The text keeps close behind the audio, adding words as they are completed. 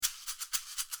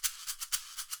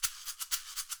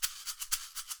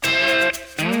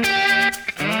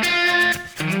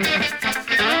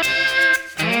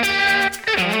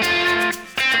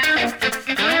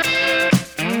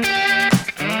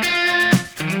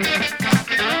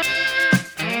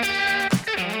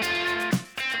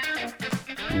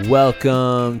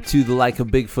Welcome to the Like a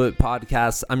Bigfoot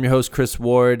podcast. I'm your host, Chris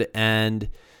Ward, and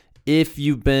if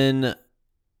you've been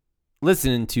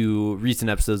listening to recent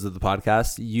episodes of the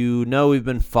podcast, you know we've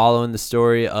been following the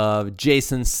story of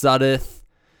Jason Suddeth,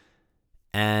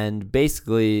 and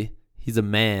basically, he's a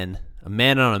man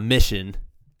on a mission.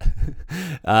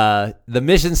 The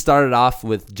mission started off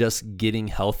with just getting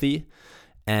healthy,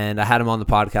 and I had him on the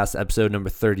podcast, episode number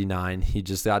 39. He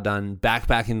just got done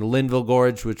backpacking the Linville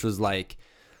Gorge, which was like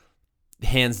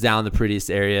hands down the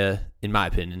prettiest area, in my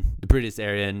opinion, the prettiest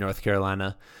area in North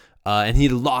Carolina. And he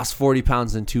lost 40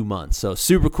 pounds in 2 months. So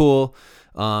super cool.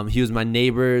 He was my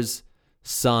neighbor's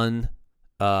son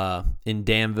in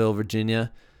Danville,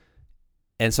 Virginia.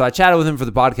 And so I chatted with him for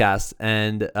the podcast.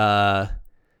 And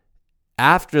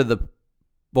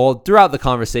throughout the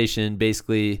conversation,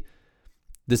 basically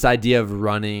this idea of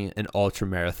running an ultra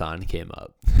marathon came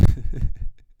up.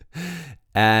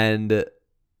 And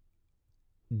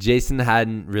Jason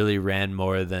hadn't really ran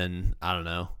more than,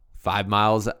 5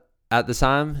 miles at the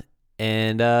time.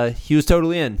 And he was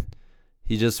totally in.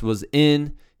 He just was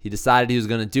in. He decided he was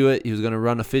going to do it. He was going to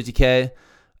run a 50K.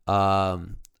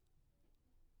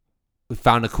 We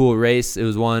found a cool race. It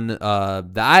was one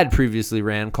that I had previously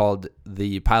ran called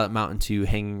the Pilot Mountain to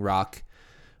Hanging Rock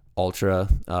Ultra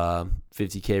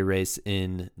 50K race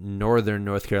in northern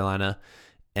North Carolina.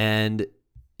 And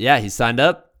yeah, he signed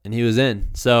up. And he was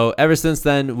in. So ever since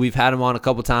then, we've had him on a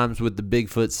couple times with the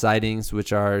Bigfoot sightings,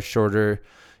 which are shorter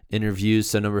interviews.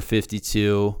 So number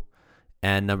 52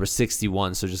 and number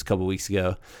 61. So just a couple weeks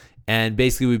ago. And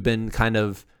basically we've been kind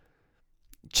of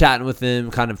chatting with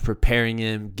him, kind of preparing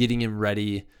him, getting him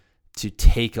ready to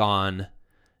take on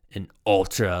an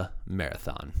ultra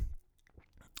marathon.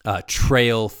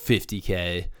 Trail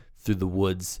 50K through the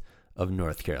woods of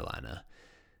North Carolina.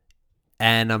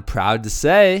 And I'm proud to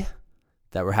say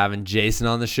that we're having Jason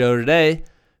on the show today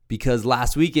because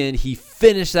last weekend he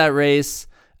finished that race.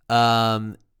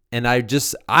 And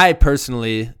I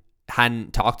personally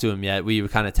hadn't talked to him yet. We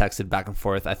kind of texted back and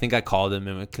forth. I think I called him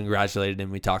and we congratulated him.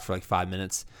 We talked for like 5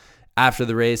 minutes after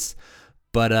the race,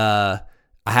 but I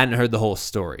hadn't heard the whole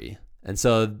story. And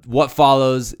so what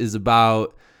follows is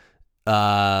about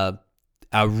a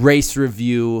race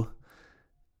review,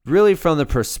 really from the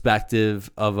perspective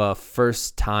of a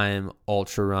first-time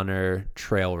ultra runner,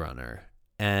 trail runner.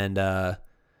 And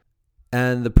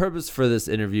the purpose for this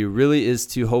interview really is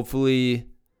to hopefully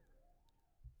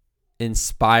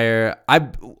inspire.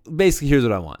 Basically, here's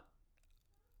what I want.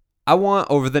 I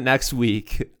want over the next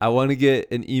week, I want to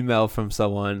get an email from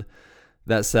someone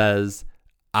that says,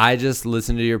 I just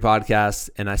listened to your podcast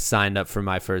and I signed up for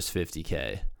my first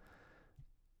 50K.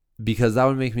 Because that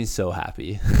would make me so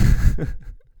happy.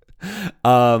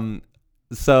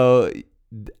 So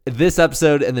this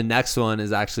episode and the next one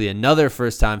is actually another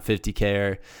first time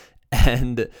 50K-er.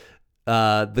 And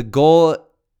the goal,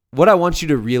 what I want you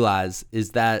to realize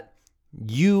is that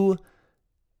you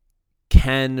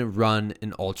can run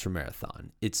an ultra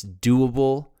marathon. It's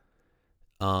doable.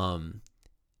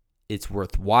 It's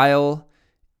worthwhile.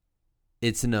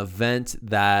 It's an event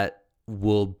that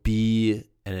will be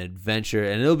an adventure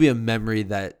and it'll be a memory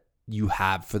that you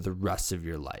have for the rest of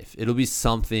your life. It'll be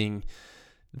something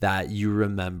that you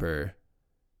remember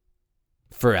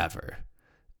forever.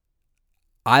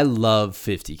 I love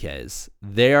 50Ks.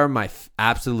 They are my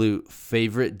absolute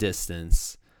favorite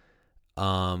distance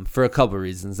for a couple of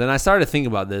reasons. And I started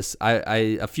thinking about this.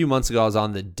 I a few months ago, I was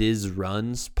on the Diz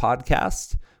Runs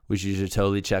podcast, which you should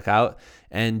totally check out.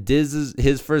 And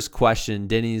Denny's first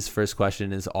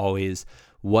question is always,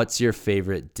 what's your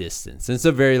favorite distance? And it's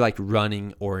a very like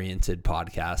running oriented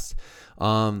podcast.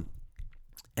 And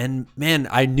man,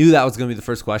 I knew that was going to be the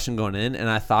first question going in. And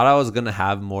I thought I was going to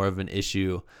have more of an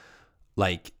issue,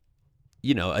 like,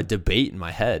 a debate in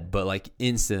my head, but like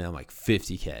instantly I'm like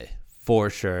 50K for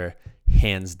sure,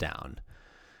 hands down,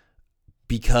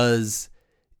 because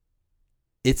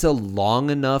it's a long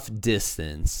enough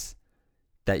distance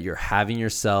that you're having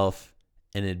yourself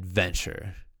an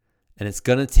adventure and it's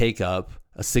going to take up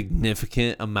a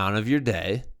significant amount of your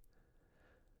day,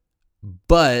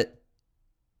 but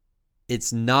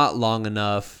it's not long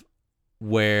enough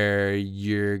where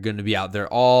you're going to be out there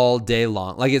all day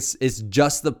long. Like it's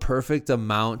just the perfect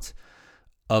amount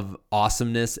of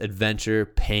awesomeness, adventure,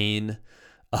 pain,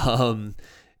 and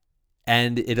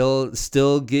it'll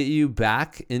still get you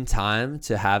back in time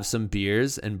to have some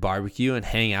beers and barbecue and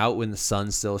hang out when the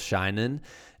sun's still shining,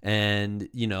 and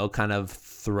kind of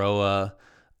throw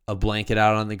a blanket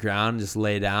out on the ground, just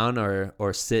lay down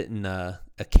or sit in a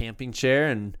camping chair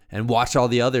and watch all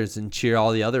the others and cheer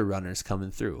all the other runners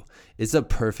coming through. It's a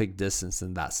perfect distance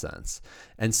in that sense.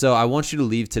 And so I want you to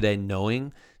leave today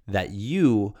knowing that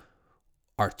you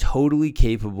are totally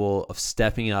capable of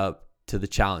stepping up to the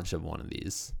challenge of one of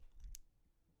these.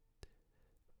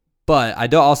 But I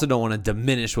also don't want to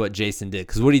diminish what Jason did,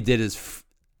 because what he did is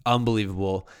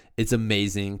unbelievable. It's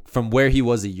amazing. From where he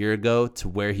was a year ago to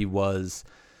where he was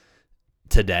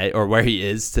today, or where he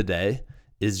is today,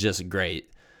 is just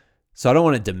great. So I don't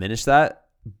want to diminish that,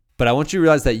 but I want you to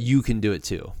realize that you can do it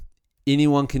too.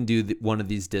 Anyone can do one of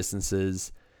these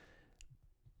distances.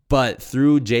 But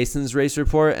through Jason's race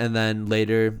report, and then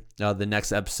later, the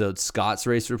next episode, Scott's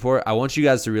race report, I want you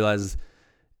guys to realize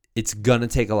it's going to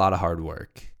take a lot of hard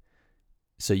work.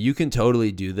 So you can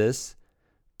totally do this,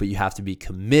 but you have to be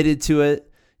committed to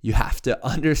it. You have to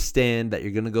understand that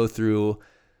you're going to go through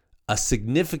a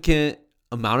significant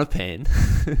amount of pain,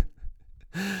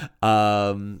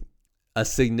 a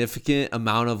significant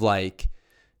amount of like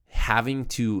having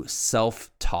to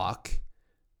self-talk.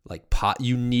 Like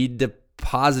you need the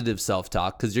positive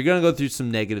self-talk, because you're going to go through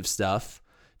some negative stuff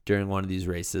during one of these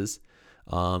races.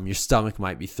 Your stomach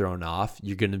might be thrown off.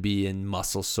 You're going to be in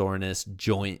muscle soreness,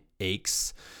 joint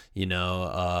aches,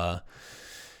 there's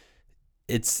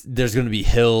going to be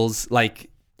hills.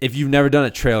 Like if you've never done a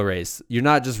trail race, you're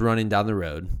not just running down the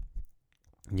road.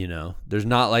 There's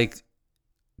not like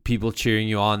people cheering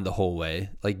you on the whole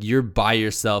way. Like you're by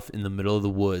yourself in the middle of the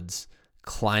woods,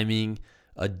 climbing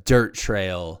a dirt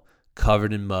trail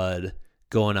covered in mud,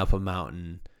 going up a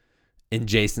mountain. In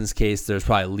Jason's case, there's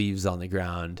probably leaves on the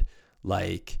ground.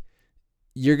 Like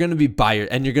you're going to be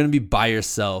by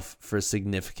yourself for a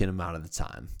significant amount of the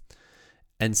time.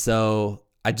 And so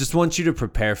I just want you to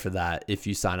prepare for that if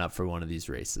you sign up for one of these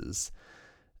races.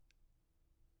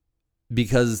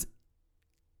 Because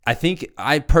I think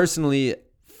I've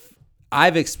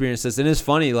experienced this, and it's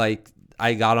funny, like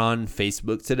I got on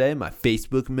Facebook today, my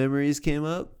Facebook memories came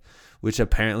up, which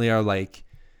apparently are like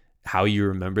how you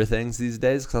remember things these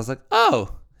days. Cause I was like,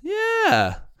 oh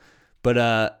yeah. But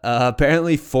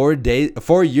apparently 4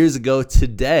 years ago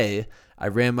today, I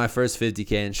ran my first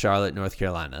 50K in Charlotte, North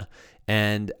Carolina.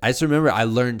 And I just remember I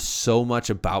learned so much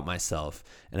about myself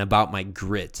and about my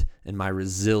grit and my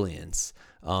resilience,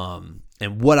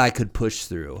 and what I could push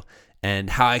through, and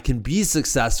how I can be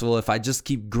successful if I just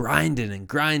keep grinding and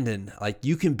grinding. Like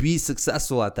you can be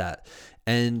successful at that.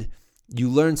 And you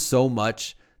learn so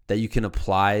much that you can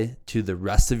apply to the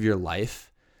rest of your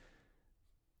life,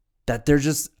 that they're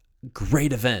just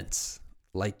great events.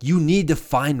 Like you need to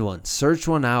find one, search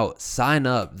one out, sign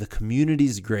up. The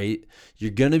community's great. You're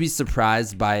going to be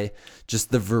surprised by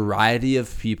just the variety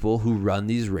of people who run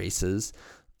these races.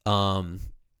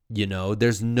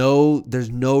 There's no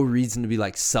reason to be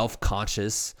like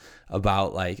self-conscious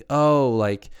about like, oh,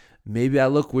 like maybe I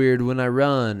look weird when I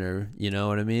run, or you know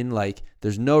what I mean? Like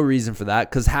there's no reason for that,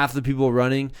 because half the people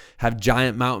running have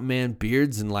giant mountain man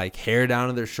beards and like hair down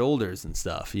to their shoulders and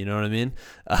stuff. You know what I mean?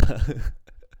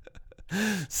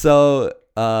 So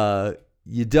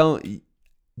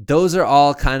those are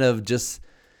all kind of just,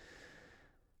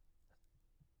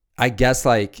 I guess,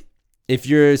 like if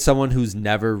you're someone who's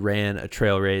never ran a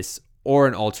trail race or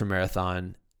an ultra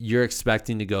marathon, you're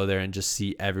expecting to go there and just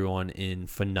see everyone in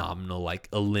phenomenal, like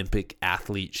Olympic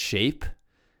athlete shape.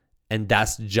 And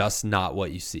that's just not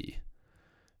what you see.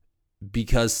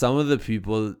 Because some of the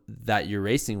people that you're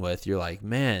racing with, you're like,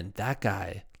 man, that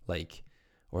guy, like,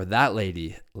 or that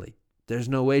lady, like, there's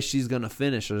no way she's going to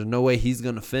finish. There's no way he's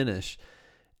going to finish.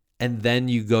 And then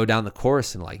you go down the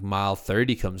course and like mile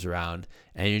 30 comes around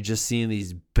and you're just seeing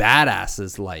these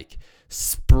badasses like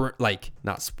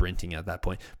not sprinting at that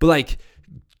point, but like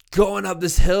going up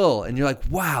this hill. And you're like,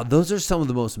 wow, those are some of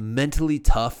the most mentally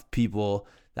tough people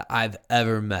that I've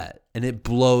ever met. And it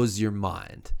blows your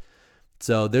mind.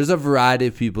 So there's a variety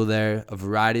of people there, a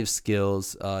variety of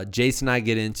skills. Jason and I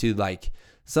get into like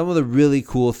some of the really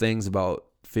cool things about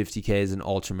 50Ks and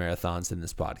ultra marathons in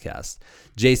this podcast.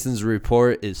 Jason's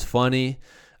report is funny.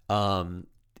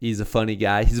 He's a funny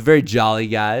guy. He's a very jolly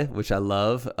guy, which I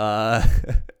love.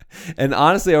 And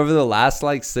honestly, over the last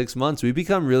like 6 months, we've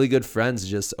become really good friends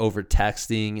just over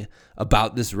texting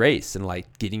about this race and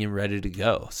like getting him ready to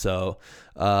go. So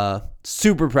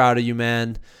super proud of you,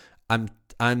 man. I'm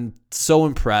so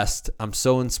impressed. I'm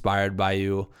so inspired by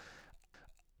you.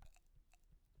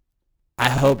 I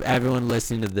hope everyone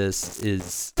listening to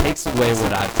this takes away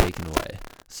what I've taken away.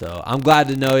 So I'm glad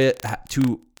to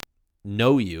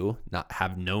know you, not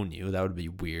have known you. That would be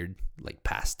weird, like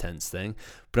past tense thing.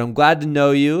 But I'm glad to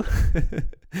know you.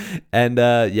 And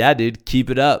yeah, dude,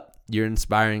 keep it up. You're an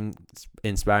inspiring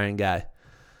guy.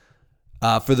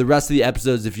 For the rest of the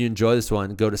episodes, if you enjoy this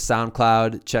one, go to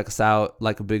SoundCloud, check us out,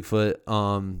 Like a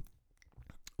Bigfoot.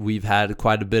 We've had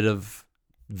quite a bit of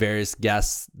various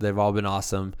guests. They've all been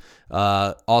awesome.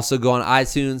 Also go on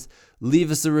iTunes,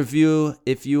 leave us a review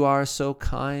if you are so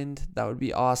kind. That would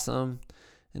be awesome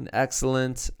and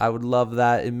excellent. I would love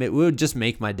that. It would just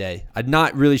make my day. I'm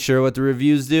not really sure what the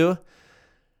reviews do,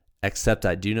 except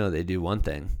I do know they do one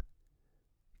thing.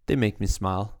 They make me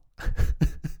smile.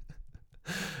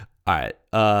 All right,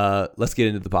 let's get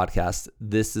into the podcast.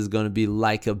 This is going to be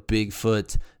Like a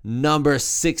Bigfoot, number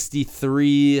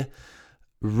 63,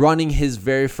 running his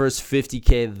very first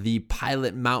 50K, the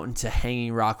Pilot Mountain to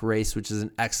Hanging Rock race, which is an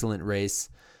excellent race.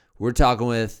 We're talking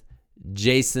with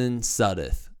Jason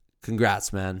Suddeth.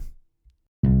 Congrats, man.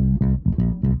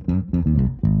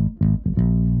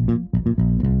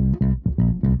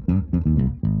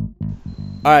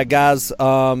 All right, guys.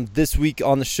 This week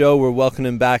on the show, we're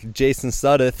welcoming back Jason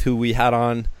Suddeth, who we had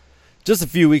on just a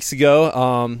few weeks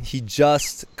ago. He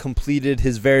just completed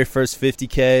his very first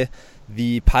 50K,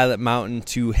 the Pilot Mountain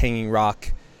to Hanging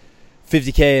Rock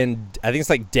 50K, and I think it's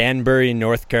like Danbury,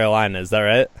 North Carolina. Is that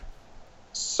right?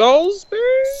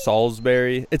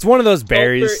 Salisbury. It's one of those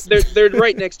berries. They're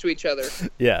right next to each other.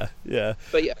 Yeah.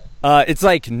 But yeah. It's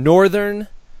like northern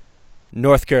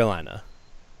North Carolina.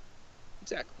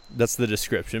 Exactly. That's the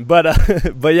description. But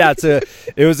yeah,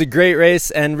 it was a great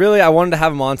race, and really I wanted to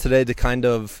have him on today to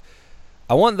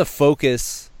I want the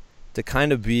focus to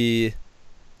kind of be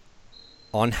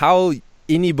on how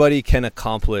anybody can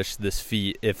accomplish this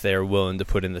feat if they're willing to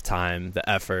put in the time, the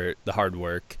effort, the hard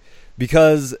work.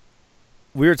 Because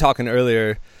we were talking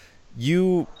earlier,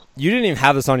 you didn't even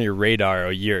have this on your radar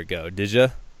a year ago, did you?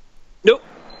 Nope.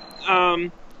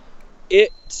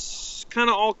 It kind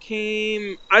of all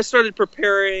came. I started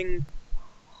preparing.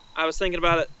 I was thinking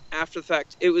about it after the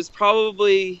fact. It was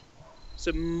probably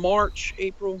March,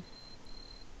 April,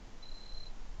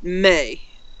 May.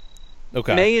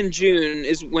 Okay. May and June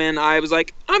is when I was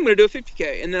like, I'm going to do a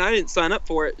 50K, and then I didn't sign up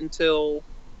for it until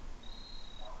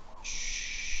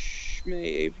May,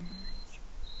 April.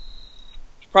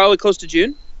 Probably close to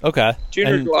June. Okay. June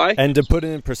or July. And to put it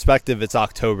in perspective, it's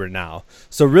October now.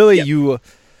 So really, yep.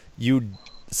 you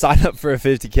sign up for a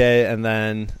 50K, and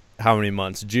then how many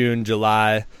months? June,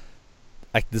 July.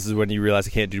 This is when you realize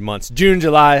I can't do months. June,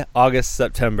 July, August,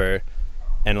 September,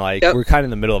 and yep. We're kind of in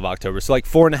the middle of October. So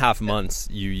 4.5 months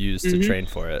you used to train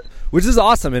for it, which is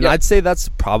awesome. And yep. I'd say that's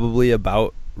probably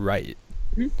about right.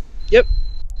 Mm-hmm. Yep.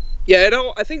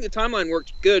 Yeah, I think the timeline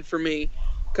worked good for me.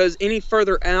 Because any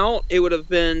further out, it would have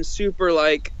been super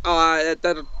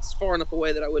that's far enough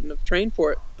away that I wouldn't have trained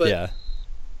for it. But yeah.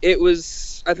 It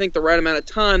was, I think, the right amount of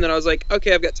time that I was like,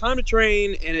 okay, I've got time to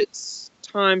train, and it's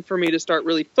time for me to start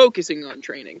really focusing on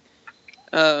training.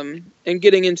 And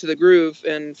getting into the groove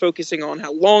and focusing on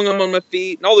how long I'm on my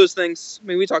feet and all those things. I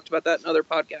mean, we talked about that in other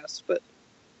podcasts. But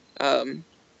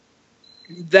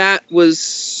that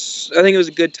was, I think it was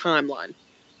a good timeline.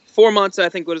 4 months, I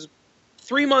think,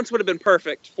 3 months would have been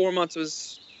perfect. 4 months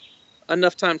was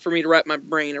enough time for me to wrap my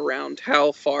brain around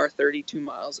how far 32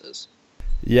 miles is.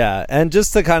 Yeah, and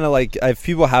just to kind of if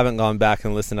people haven't gone back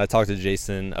and listened, I talked to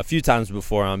Jason a few times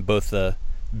before on both the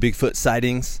Bigfoot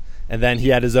sightings, and then he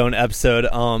had his own episode.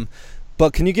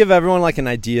 But can you give everyone an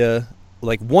idea,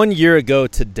 1 year ago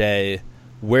today,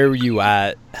 where were you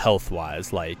at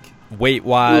health-wise,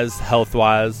 weight-wise,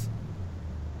 health-wise?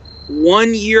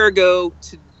 1 year ago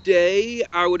today,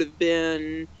 I would have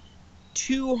been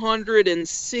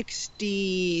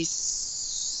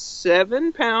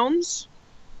 267 pounds.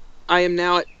 I am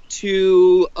now at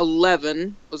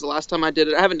 211. Was the last time I did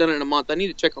it. I haven't done it in a month. I need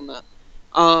to check on that.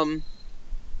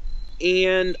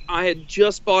 And I had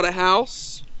just bought a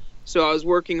house, so I was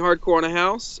working hardcore on a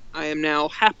house. I am now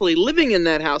happily living in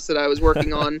that house that I was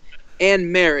working on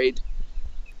and married.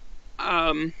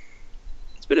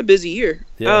 It's been a busy year.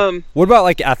 Yeah. What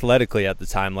about athletically at the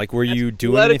time? Were you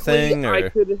doing anything? Or?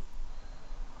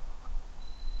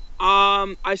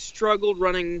 I struggled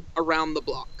running around the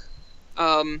block.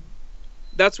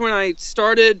 That's when I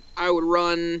started. I would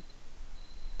run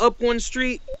up one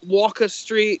street, walk a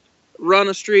street, run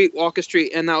a street, walk a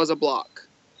street, and that was a block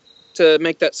to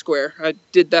make that square. I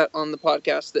did that on the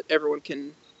podcast that everyone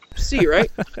can see, right?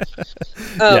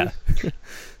 Yeah.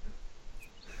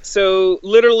 So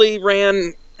literally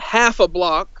ran half a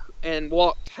block and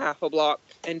walked half a block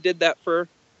and did that for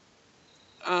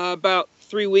about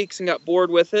 3 weeks and got bored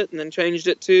with it, and then changed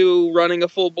it to running a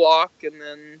full block, and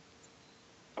then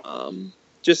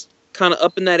just kind of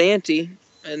upping that ante.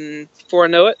 And before I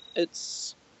know it,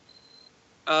 it's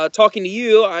talking to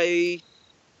you, I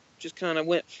just kind of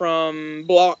went from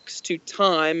blocks to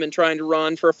time and trying to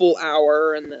run for a full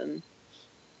hour and then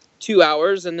 2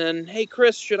 hours, and then, hey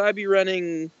Chris, should I be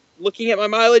running, looking at my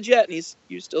mileage yet? And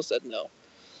you still said no.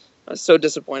 I was so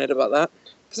disappointed about that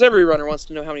because every runner wants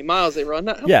to know how many miles they run,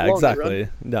 not how long they exactly.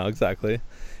 run. No, exactly.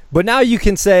 But now you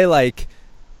can say, like,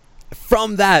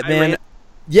 from that, man,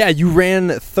 yeah, you ran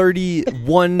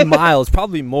 31 miles,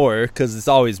 probably more, because it's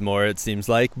always more, it seems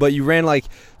like. But you ran, like,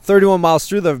 31 miles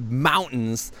through the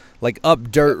mountains, like,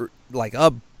 up dirt, like,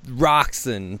 up rocks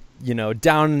and, you know,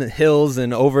 down hills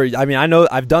and over. I mean, I know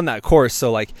I've done that course,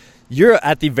 so, like, you're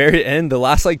at the very end. The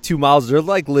last, like, 2 miles, they're,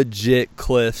 like, legit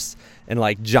cliffs and,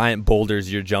 like, giant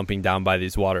boulders you're jumping down by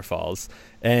these waterfalls.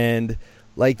 And,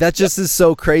 like, that just is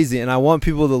so crazy. And I want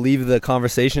people to leave the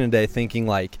conversation today thinking,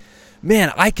 like,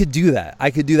 man, I could do that.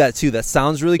 I could do that too. That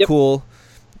sounds really cool.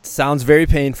 It sounds very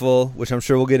painful, which I'm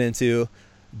sure we'll get into.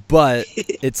 But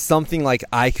it's something like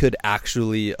I could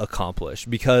actually accomplish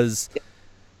because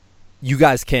you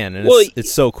guys can, and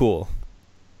it's so cool.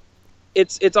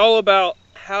 It's all about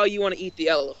how you want to eat the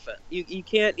elephant. You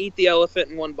can't eat the elephant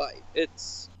in one bite.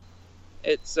 It's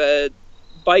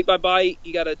bite by bite.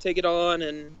 You got to take it on,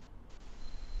 and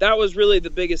that was really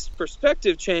the biggest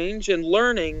perspective change and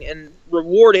learning and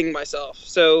rewarding myself.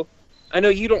 So I know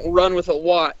you don't run with a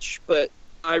watch, but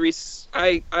I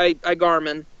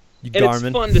Garmin. You and Garmin?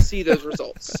 It's fun to see those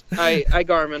results. I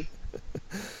Garmin.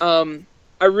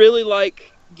 I really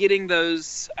like getting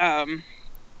those,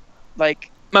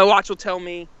 like my watch will tell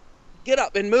me, get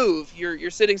up and move. You're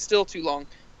sitting still too long.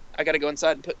 I got to go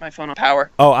inside and put my phone on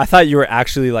power. Oh, I thought you were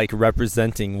actually like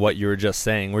representing what you were just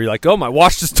saying, where you're like, oh, my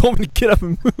watch just told me to get up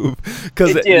and move.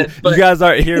 Because you guys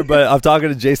aren't here, but I'm talking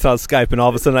to Jason on Skype, and all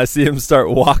of a sudden I see him start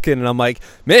walking, and I'm like,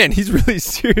 man, he's really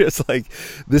serious. Like,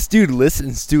 this dude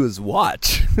listens to his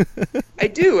watch. I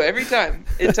do. Every time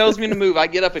it tells me to move, I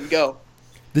get up and go.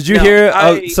 Did you hear?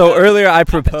 Earlier I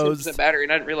proposed battery,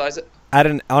 and I didn't realize it.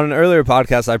 On an earlier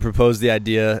podcast, I proposed the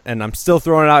idea, and I'm still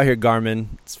throwing it out here, Garmin.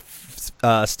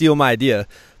 Steal my idea,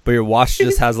 but your watch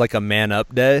just has like a man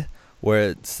up day where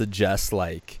it suggests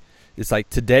like it's like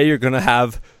today you're gonna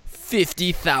have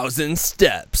 50,000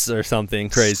 steps or something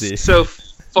crazy. So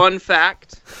fun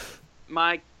fact,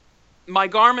 my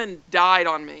Garmin died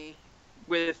on me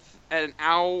with an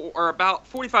hour or about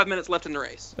 45 minutes left in the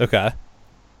race. Okay.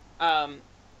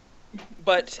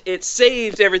 But it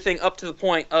saved everything up to the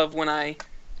point of when I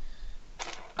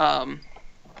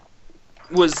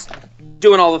was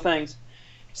doing all the things.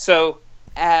 So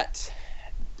at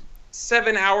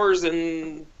 7 hours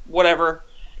and whatever,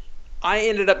 I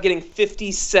ended up getting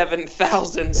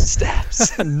 57,000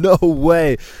 steps. No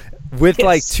way. With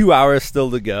like 2 hours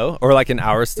still to go, or like an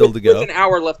hour still to go? With an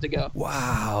hour left to go.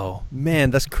 Wow.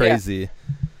 Man, that's crazy. Yeah.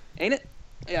 Ain't it?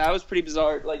 Yeah, I was pretty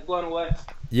bizarre, like blown away.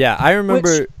 Yeah, I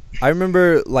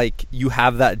remember like you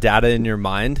have that data in your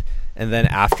mind, and then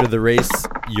after the race,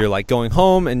 you're like going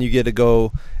home and you get to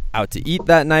go out to eat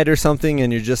that night or something,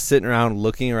 and you're just sitting around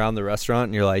looking around the restaurant,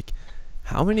 and you're like,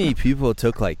 how many people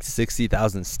took like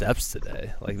 60,000 steps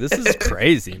today? Like, this is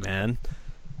crazy, man.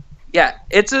 Yeah,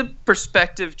 it's a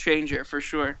perspective changer for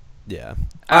sure. Yeah.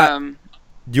 Do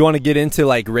you want to get into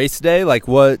like race day? Like,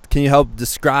 what can you help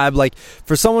describe, like,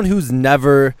 for someone who's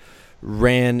never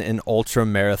ran an ultra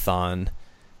marathon,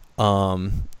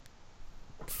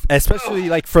 especially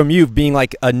like from you being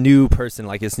like a new person,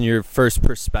 like it's your first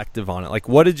perspective on it. Like,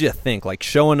 what did you think? Like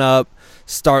showing up,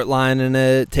 start lining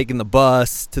it, taking the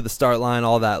bus to the start line,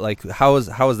 all that. Like, how was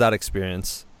that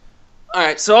experience? All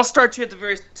right, so I'll start you at the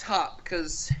very top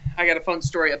because I got a fun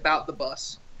story about the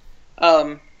bus.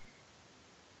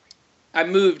 I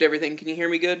moved everything. Can you hear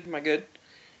me good? Am I good?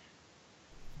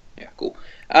 Yeah, cool.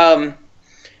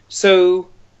 So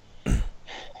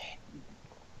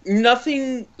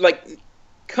nothing like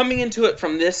coming into it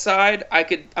from this side,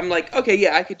 I'm like, okay,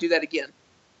 yeah, I could do that again.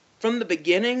 From the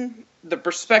beginning, the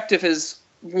perspective has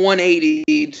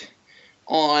 180'd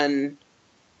on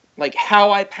like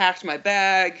how I packed my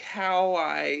bag, how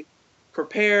I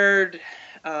prepared.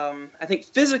 I think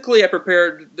physically I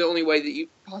prepared the only way that you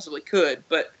possibly could,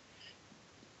 but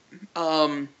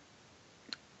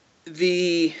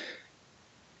the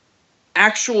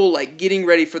actual like getting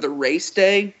ready for the race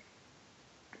day,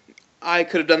 I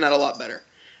could have done that a lot better.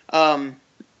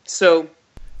 So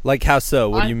like how so?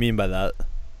 What do you mean by that?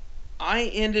 I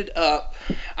ended up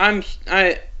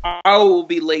I will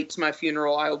be late to my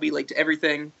funeral. I will be late to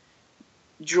everything.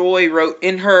 Joy wrote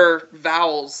in her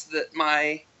vows that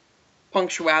my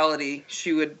punctuality,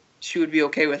 she would be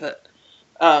okay with it.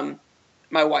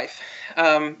 My wife.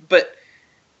 But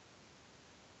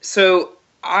so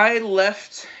I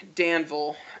left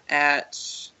Danville at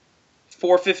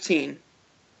 4:15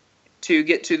 to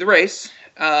get to the race.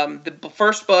 The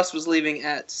first bus was leaving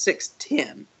at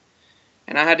 6:10,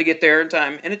 and I had to get there in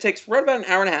time. And it takes right about an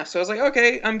hour and a half. So I was like,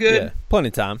 okay, I'm good. Yeah, plenty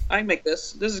of time. I can make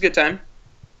this. This is a good time.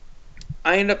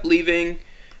 I end up leaving.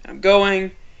 I'm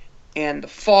going, and the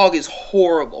fog is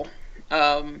horrible,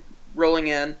 rolling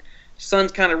in.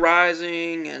 Sun's kind of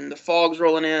rising, and the fog's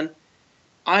rolling in.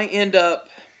 I end up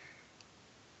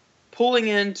pulling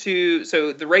into.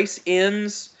 So the race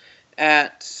ends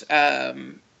at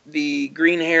the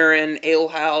Green Heron Ale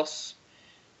House,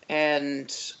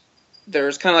 and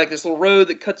there's kind of like this little road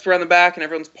that cuts around the back, and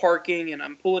everyone's parking, and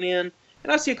I'm pulling in,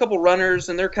 and I see a couple runners,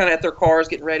 and they're kind of at their cars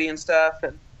getting ready and stuff,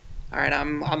 and all right,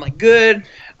 I'm like, good,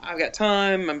 I've got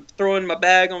time, I'm throwing my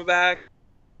bag on my back,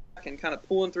 and kind of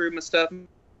pulling through my stuff,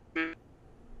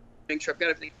 make sure I've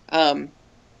got everything, and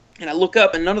I look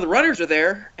up, and none of the runners are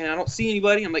there, and I don't see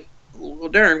anybody. I'm like, well,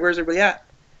 darn, where's everybody at?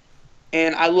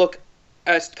 And I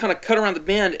kind of cut around the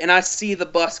bend, and I see the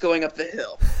bus going up the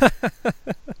hill.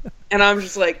 And I'm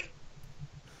just like,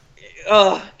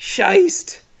 oh,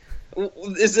 shiest.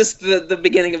 Is this the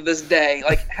beginning of this day?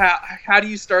 Like, how do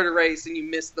you start a race and you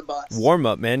miss the bus? Warm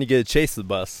up, man. You get to chase the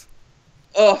bus.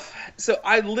 Oh, so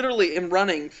I literally am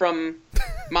running from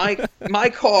my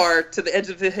car to the edge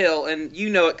of the hill, and you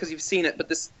know it because you've seen it, but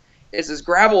it's this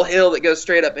gravel hill that goes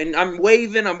straight up, and I'm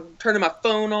waving, I'm turning my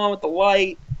phone on with the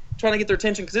light, trying to get their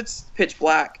attention because it's pitch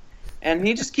black, and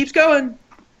he just keeps going.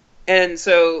 And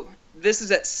so this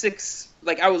is at 6,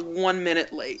 like I was 1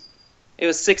 minute late. It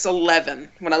was 6:11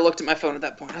 when I looked at my phone at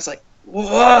that point. I was like,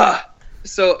 whoa,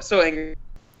 so angry.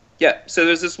 Yeah, so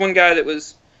there's this one guy that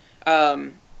was, I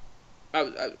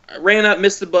ran up,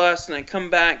 missed the bus, and I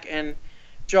come back and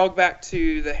jog back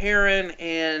to the Heron,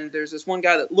 and there's this one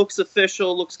guy that looks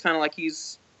official, looks kind of like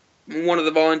he's one of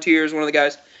the volunteers, one of the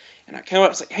guys. And I came up, I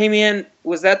was like, hey man,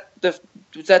 was that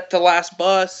the last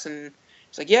bus? And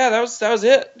he's like, yeah, that was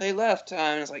it. They left. And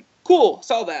I was like, cool,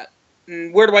 saw that.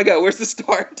 And where do I go? Where's the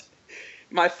start?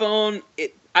 My phone,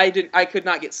 I could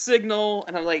not get signal,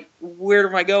 and I'm like, where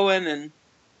am I going? And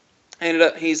I ended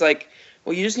up, he's like,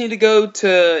 well, you just need to go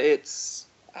to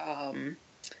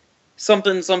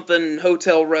something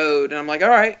Hotel Road. And I'm like, all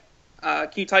right,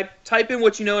 can you type in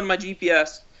what you know in my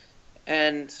GPS?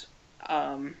 And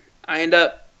I'm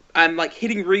like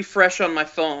hitting refresh on my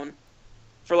phone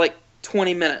for like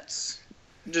 20 minutes,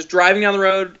 just driving down the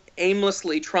road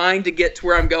aimlessly trying to get to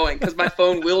where I'm going because my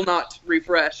phone will not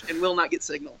refresh and will not get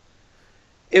signal.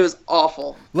 It was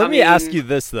awful. Let me ask you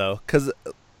this though, because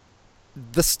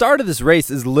the start of this race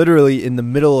is literally in the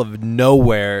middle of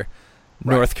nowhere,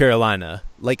 right. North Carolina,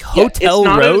 like Hotel Road. It's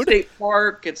not at a state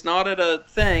park. It's not at a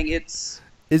thing.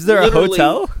 Is there a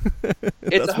hotel?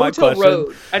 It's a Hotel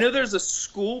Road. I know there's a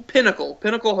school, Pinnacle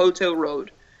Hotel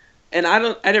Road. And I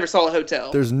never saw a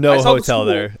hotel. There's no hotel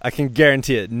there. I can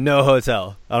guarantee it. No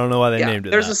hotel. I don't know why they named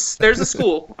it There's a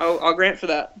school. I'll grant for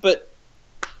that. But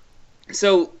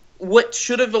so what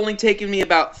should have only taken me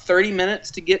about 30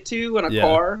 minutes to get to in a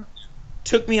car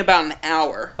took me about an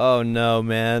hour. Oh no,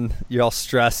 man. You're all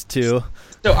stressed too.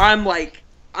 So I'm like,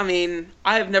 I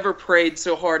have never prayed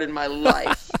so hard in my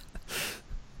life.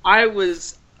 I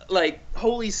was like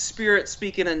Holy Spirit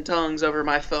speaking in tongues over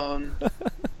my phone.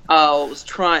 Was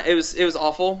trying. It was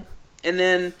awful. And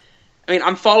then,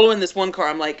 I'm following this one car.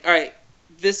 I'm like, all right,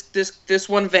 this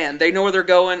one van. They know where they're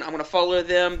going. I'm gonna follow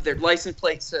them. Their license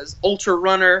plate says Ultra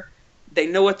Runner. They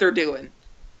know what they're doing.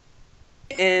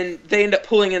 And they end up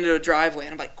pulling into a driveway.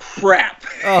 And I'm like, crap.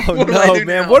 Oh no, man!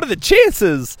 Now? What are the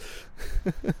chances?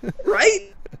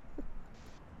 Right?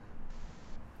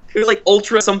 It was like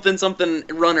Ultra something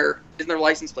Runner in their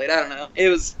license plate. I don't know. It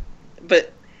was,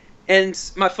 but.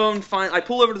 And my phone, I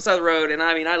pull over to the side of the road, and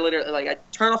I literally, I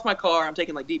turn off my car, I'm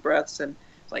taking, deep breaths, and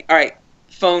it's like, all right,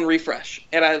 phone refresh.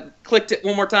 And I clicked it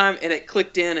one more time, and it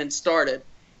clicked in and started.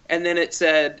 And then it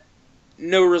said,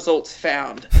 no results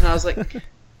found. And I was like,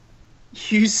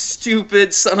 you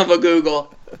stupid son of a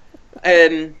Google.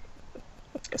 And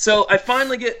so I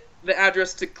finally get the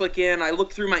address to click in. I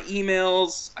look through my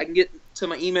emails. I can get to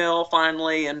my email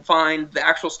finally and find the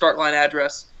actual start line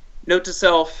address. Note to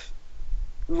self,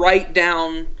 write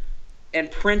down and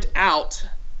print out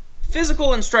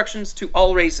physical instructions to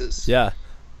all races. Yeah.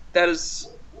 That is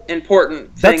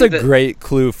important. That's a great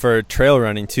clue for trail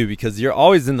running too, because you're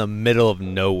always in the middle of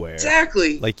nowhere.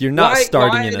 Exactly. Like you're not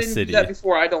starting in a city. Why I didn't do that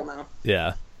before, I don't know.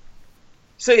 Yeah.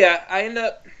 So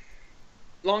yeah,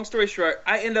 long story short,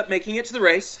 I end up making it to the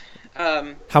race.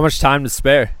 How much time to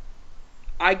spare?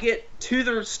 I get to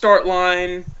the start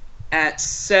line at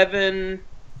 7:30,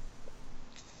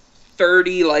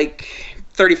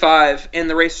 35, and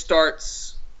the race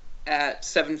starts at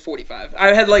 7:45.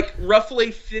 I had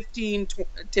roughly 10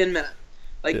 minutes,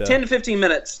 10 to 15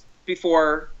 minutes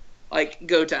before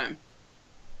go time.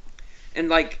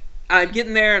 And I'm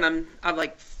getting there, and I'm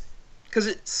like,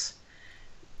 because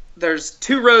there's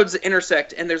two roads that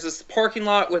intersect, and there's this parking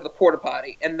lot with a porta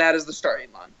potty, and that is the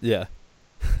starting line. Yeah.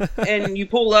 And you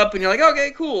pull up, and you're like,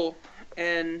 okay, cool.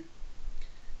 And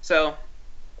so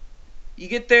you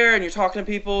get there, and you're talking to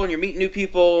people, and you're meeting new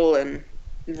people, and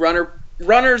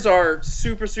runners are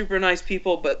super, super nice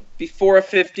people, but before a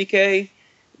 50K,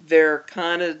 they're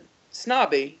kind of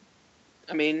snobby.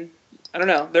 I mean, I don't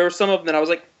know. There were some of them that I was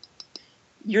like,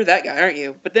 you're that guy, aren't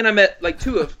you? But then I met like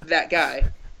two of that guy.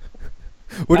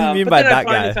 What do you mean by that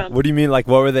guy? Found, what do you mean, like,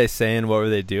 what were they saying? What were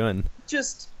they doing?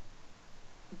 Just,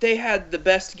 they had the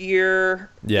best gear,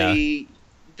 yeah.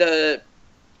 the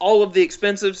all of the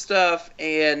expensive stuff,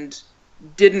 and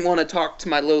didn't want to talk to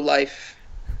my low life.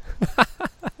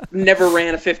 Never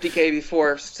ran a 50K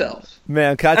before self.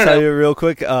 Man, can I tell you real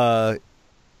quick? The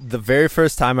very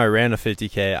first time I ran a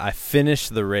 50K, I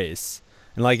finished the race.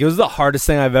 And, like, it was the hardest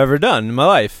thing I've ever done in my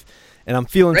life. And I'm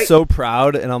feeling so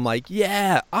proud, and I'm like,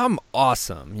 yeah, I'm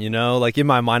awesome, you know? Like, in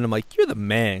my mind, I'm like, you're the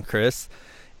man, Chris.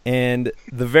 And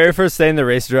the very first thing, the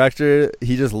race director,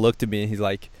 he just looked at me, and he's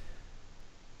like,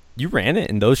 you ran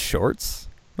it in those shorts?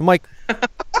 I'm like,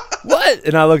 what?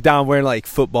 And I look down wearing, like,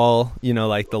 football, you know,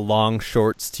 like the long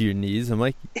shorts to your knees. I'm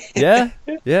like, yeah.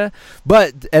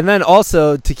 But, and then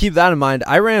also, to keep that in mind,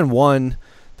 I ran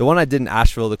the one I did in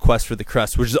Asheville, the Quest for the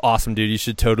Crest, which is awesome, dude. You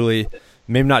should totally...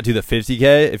 Maybe not do the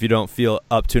 50K if you don't feel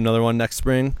up to another one next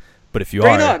spring. But if you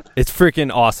are, it's freaking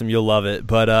awesome. You'll love it.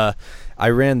 But I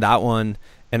ran that one,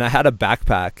 and I had a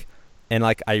backpack, and,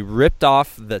 like, I ripped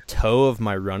off the toe of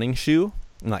my running shoe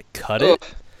and, like, cut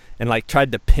it and, like,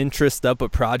 tried to Pinterest up a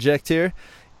project here.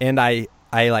 And I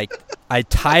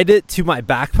tied it to my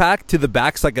backpack to the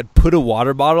back so I could put a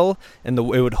water bottle, and it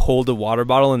would hold a water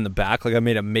bottle in the back. Like, I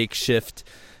made a makeshift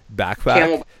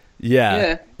backpack.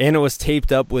 Yeah, and it was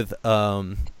taped up with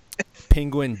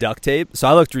penguin duct tape, so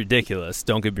I looked ridiculous,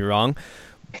 don't get me wrong.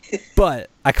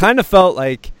 But I kind of felt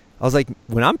like, I was like,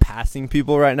 when I'm passing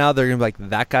people right now, they're going to be like,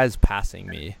 that guy's passing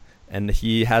me, and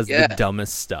he has the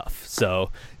dumbest stuff.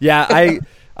 So, yeah,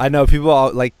 I know people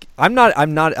are like, I've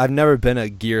never been a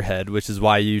gearhead, which is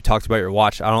why you talked about your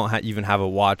watch. I don't even have a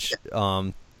watch,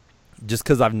 just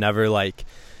because I've never, like...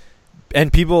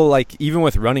 And people, like, even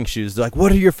with running shoes, they're like,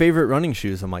 what are your favorite running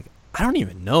shoes? I'm like, I don't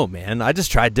even know, man. I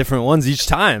just try different ones each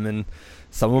time, and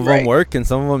some of them work and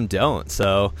some of them don't.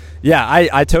 So, yeah,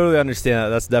 I totally understand that.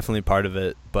 That's definitely part of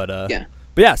it. But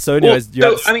yeah, so anyways.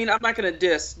 I mean, I'm not going to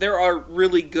diss. There are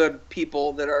really good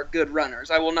people that are good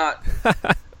runners. I will not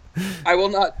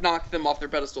knock them off their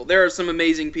pedestal. There are some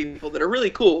amazing people that are really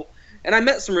cool, and I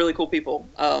met some really cool people.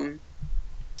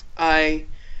 I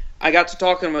got to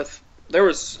talking with...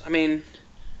 I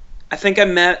think I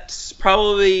met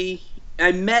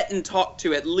and talked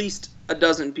to at least a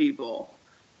dozen people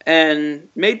and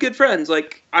made good friends.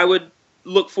 Like, I would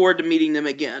look forward to meeting them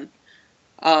again.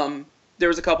 There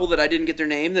was a couple that I didn't get their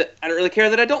name that I don't really care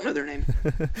that I don't know their name.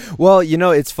 Well, you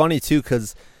know, it's funny too,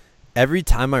 because every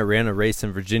time I ran a race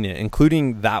in Virginia,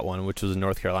 including that one, which was in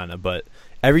North Carolina, but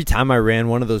every time I ran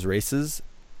one of those races,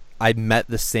 I met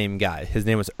the same guy. His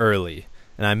name was Early.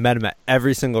 And I met him at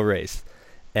every single race.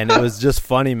 And it was just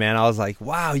funny, man. I was like,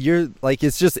 wow, you're like,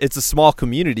 it's a small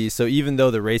community. So even though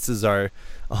the races are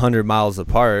 100 miles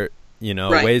apart, you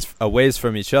know, a ways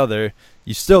from each other,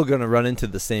 you're still going to run into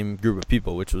the same group of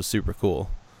people, which was super cool.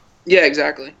 Yeah,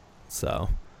 exactly. So,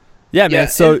 yeah, man.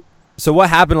 So what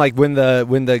happened, like, when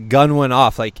the gun went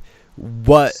off? Like,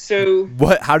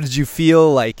 how did you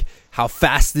feel? Like, how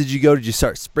fast did you go? Did you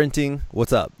start sprinting?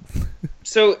 What's up?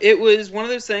 So it was one of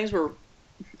those things where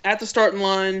at the starting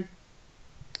line,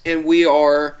 and we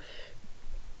are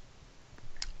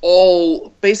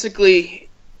all basically,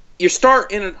 you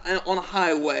start on a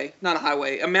highway, not a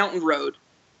highway, a mountain road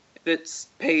that's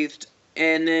paved,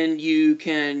 and then you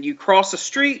cross a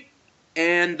street,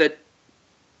 and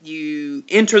you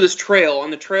enter this trail,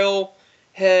 and the trail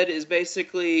head is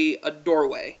basically a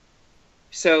doorway.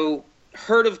 So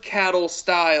herd of cattle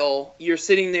style, you're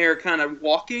sitting there kind of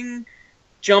walking,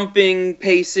 jumping,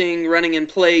 pacing, running in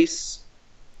place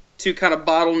to kind of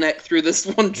bottleneck through this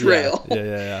one trail.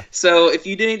 Yeah. So if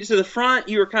you didn't get to the front,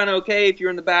 you were kind of okay. If you're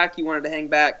in the back, you wanted to hang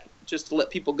back just to let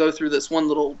people go through this one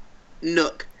little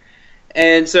nook.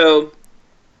 And so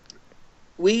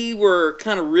we were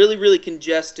kind of really, really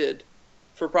congested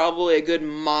for probably a good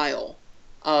mile.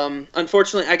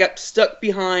 Unfortunately, I got stuck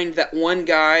behind that one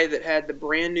guy that had the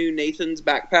brand new Nathan's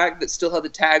backpack that still had the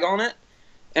tag on it.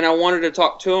 And I wanted to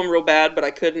talk to him real bad, but I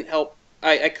couldn't help.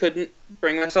 I couldn't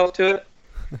bring myself to it.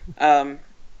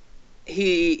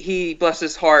 He bless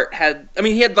his heart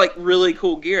he had like really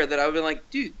cool gear that I would be like,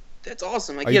 dude, that's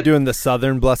awesome. Like, are you doing the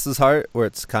Southern bless his heart where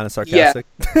it's kind of sarcastic?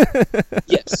 Yeah.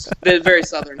 Yes, very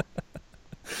Southern.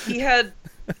 he had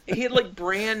like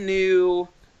brand new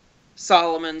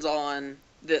Salomons on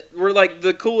that were like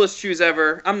the coolest shoes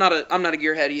ever. I'm not a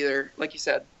gearhead either, like you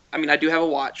said. I mean, I do have a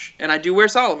watch and I do wear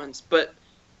Salomons, but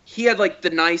he had like the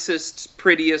nicest,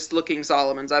 prettiest looking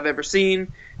Salomons I've ever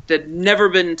seen. That never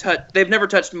been touched. They've never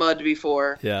touched mud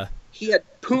before. Yeah. He had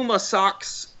Puma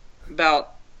socks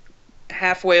about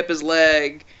halfway up his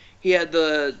leg. He had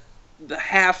the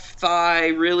half thigh,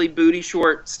 really booty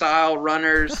short style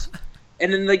runners,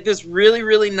 and then like this really,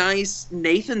 really nice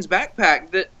Nathan's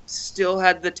backpack that still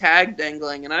had the tag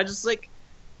dangling. And I just like,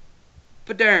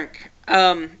 Paderk.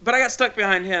 But I got stuck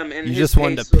behind him, and You his just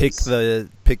wanted to pace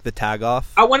pick the tag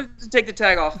off. I wanted to take the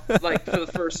tag off like for the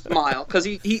first mile because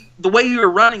he the way you were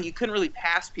running, you couldn't really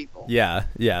pass people. Yeah.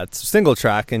 It's single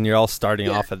track, and you're all starting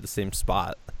Yeah. off at the same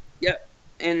spot. Yeah,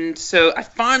 and so I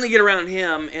finally get around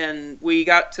him, and we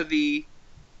got to the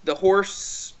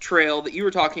horse trail that you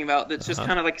were talking about. That's just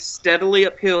kind of like steadily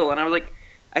uphill, and I was like,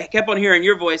 I kept on hearing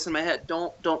your voice in my head.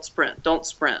 Don't sprint. Don't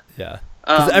sprint. Yeah.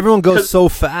 Because everyone goes so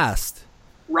fast.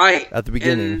 Right. At the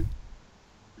beginning. And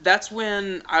that's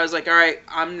when I was like, all right,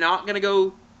 I'm not going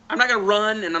to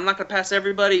run and I'm not going to pass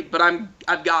everybody, but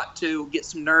I've got to get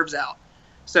some nerves out.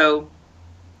 So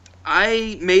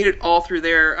I made it all through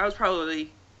there. I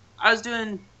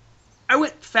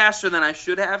went faster than I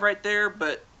should have right there,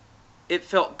 but it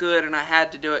felt good and I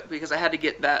had to do it because I had to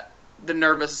get the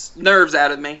nerves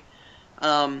out of me.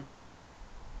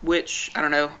 Which I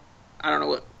don't know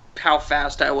how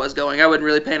fast I was going. I wasn't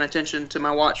really paying attention to my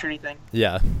watch or anything.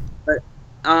 Yeah. But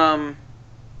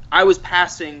I was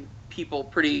passing people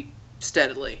pretty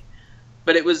steadily.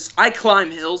 But I climb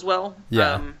hills well.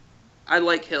 Yeah. I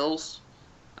like hills.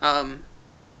 I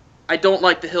don't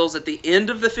like the hills at the end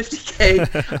of the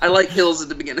 50K. I like hills at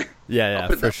the beginning. Yeah,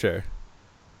 for sure.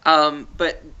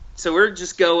 But so we're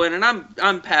just going, and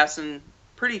I'm passing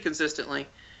pretty consistently.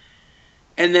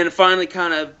 And then it finally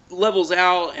kind of levels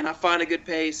out, and I find a good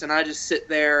pace, and I just sit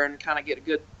there and kind of get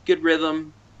a good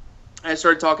rhythm. I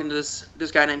started talking to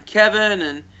this guy named Kevin,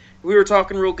 and we were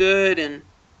talking real good, and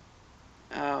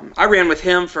I ran with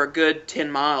him for a good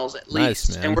 10 miles at least.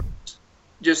 Nice, man. And we're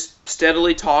just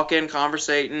steadily talking,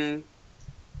 conversating.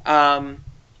 And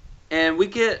we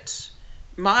get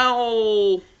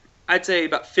mile, I'd say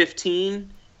about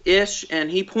 15-ish,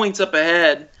 and he points up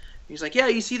ahead. He's like, yeah,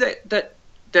 you see that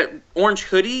orange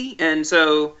hoodie? And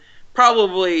so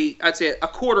probably, I'd say a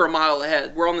quarter of a mile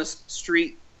ahead. We're on this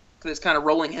street that's kind of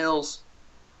rolling hills.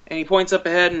 And he points up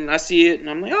ahead, and I see it, and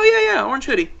I'm like, oh, yeah, orange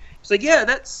hoodie. He's like, yeah,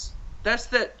 that's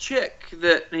that chick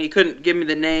that, and he couldn't give me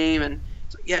the name. And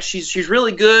he's like, yeah, she's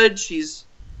really good. She's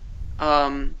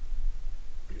on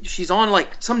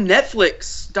like some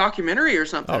Netflix documentary or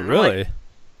something. Oh, really? Like,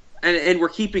 and we're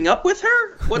keeping up with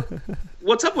her?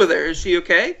 What's up with her? Is she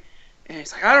okay? And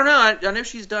he's like, I don't know. I know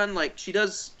she's done, like, she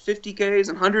does 50Ks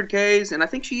and 100Ks, and I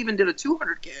think she even did a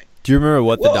 200K. Do you remember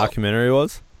what the documentary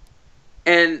was?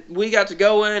 And we got to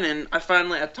go in, and I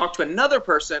talked to another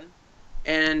person,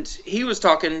 and he was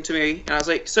talking to me, and I was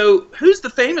like, so who's the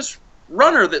famous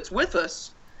runner that's with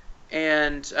us?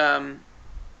 And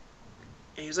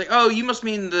he was like, oh, you must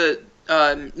mean the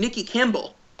Nikki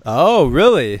Kimball. Oh,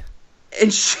 really?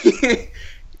 And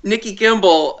Nikki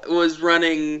Kimball was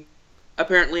running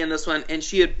apparently in this one, and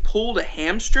she had pulled a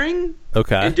hamstring.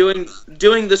 Okay. And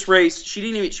doing this race, she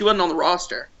wasn't on the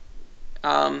roster.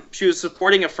 She was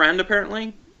supporting a friend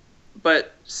apparently,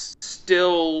 but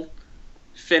still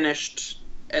finished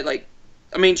at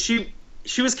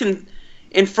she was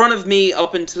in front of me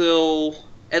up until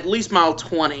at least mile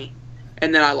 20,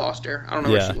 and then I lost her. I don't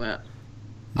know where she went.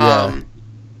 Yeah.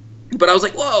 But I was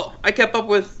like, whoa! I kept up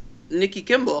with Nikki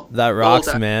Kimball. That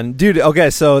rocks, man. Dude, okay,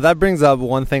 so that brings up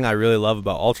one thing I really love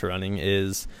about ultra running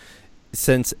is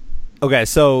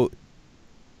so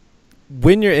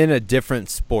when you're in a different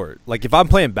sport, like if I'm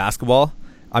playing basketball,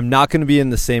 I'm not going to be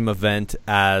in the same event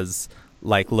as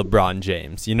like LeBron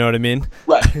James. You know what I mean?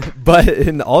 Right. But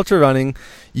in ultra running,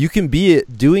 you can be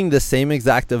doing the same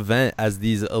exact event as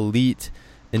these elite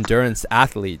endurance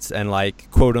athletes and like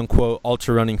quote unquote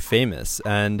ultra running famous,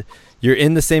 and you're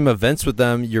in the same events with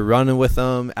them, you're running with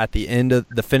them at the end of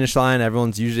the finish line,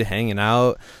 everyone's usually hanging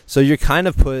out, so you're kind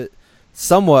of put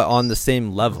somewhat on the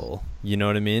same level, you know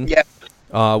what I mean?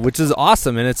 Yeah. Which is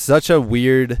awesome, and it's such a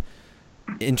weird,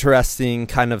 interesting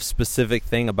kind of specific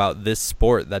thing about this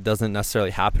sport that doesn't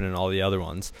necessarily happen in all the other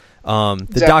ones.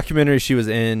 The documentary she was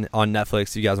in on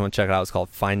Netflix, you guys want to check it out, it's called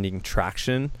Finding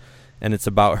Traction, and it's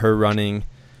about her running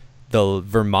the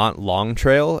Vermont Long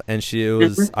Trail, and she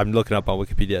was I'm looking up on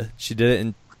Wikipedia, she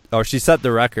did it she set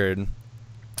the record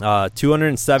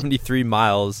 273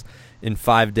 miles in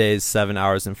 5 days, 7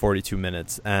 hours and 42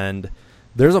 minutes, and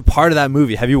There's a part of that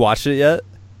movie. Have you watched it yet?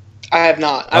 I have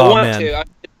not. I Oh, want man. to. I it's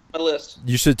on my list.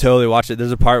 You should totally watch it.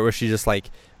 There's a part where she just like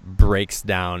breaks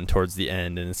down towards the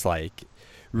end, and it's like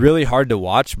really hard to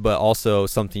watch, but also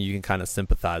something you can kind of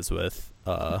sympathize with.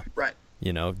 Right.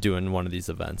 You know, doing one of these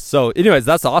events. So, anyways,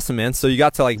 that's awesome, man. So you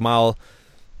got to like mile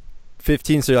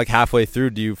 15, so you're like halfway through.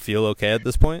 Do you feel okay at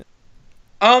this point?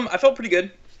 I felt pretty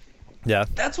good. Yeah.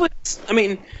 That's what I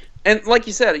mean, and like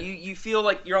you said, you feel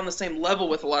like you're on the same level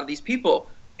with a lot of these people,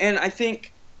 and I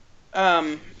think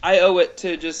I owe it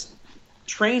to just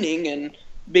training and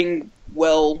being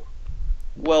well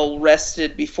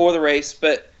rested before the race.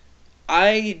 But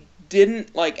I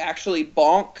didn't like actually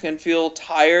bonk and feel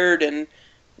tired and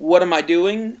what am I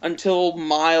doing until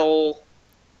mile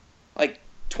like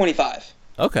 25.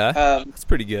 Okay. That's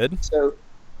pretty good.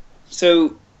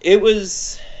 So it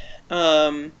was.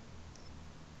 I'm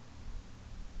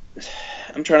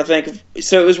trying to think of.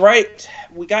 So it was right.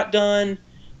 We got done.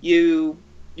 You're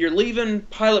leaving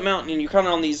Pilot Mountain, and you're kind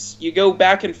of on these. You go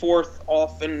back and forth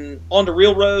off and onto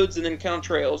real roads, and then kind of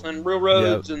trails, and then real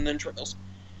roads, and then trails.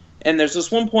 And there's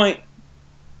this one point,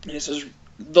 and this is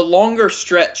the longer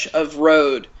stretch of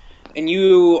road, and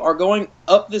you are going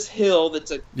up this hill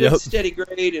that's a good steady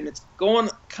grade, and it's going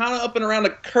kind of up and around a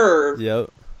curve. Yep.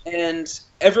 And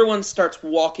everyone starts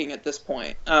walking at this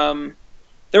point.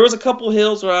 There was a couple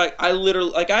hills where I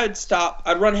literally, like, I'd stop,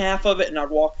 I'd run half of it, and I'd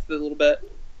walk a little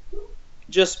bit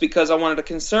just because I wanted to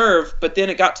conserve. But then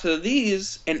it got to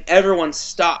these, and everyone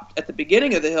stopped at the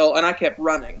beginning of the hill, and I kept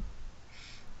running.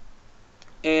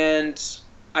 And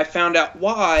I found out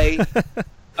why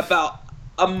about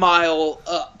a mile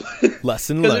up.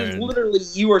 Lesson Because learned. literally,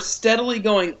 you are steadily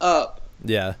going up.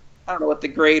 Yeah. I don't know what the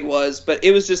grade was, but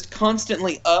it was just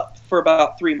constantly up for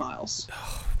about 3 miles.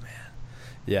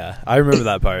 Yeah, I remember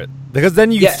that part. Because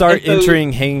then you start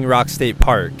entering Hanging Rock State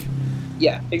Park.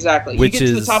 Yeah, exactly. Which you get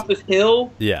to the is- top of this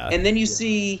hill, Yeah. and then you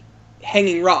see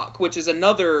Hanging Rock, which is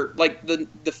another, like, the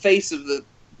face of the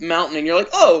mountain, and you're like,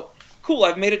 oh, cool,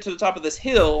 I've made it to the top of this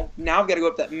hill, now I've got to go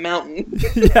up that mountain.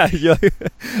 Yeah,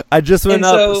 I just went And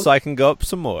up so I can go up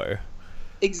some more.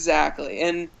 Exactly.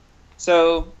 And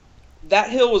so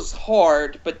that hill was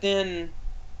hard, but then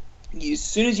as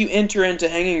soon as you enter into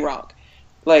Hanging Rock,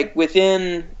 like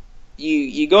within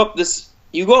you go up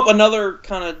another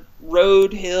kind of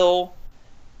road hill,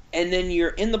 and then you're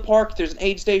in the park. There's an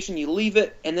aid station. You leave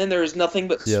it, and then there's nothing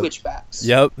but switchbacks.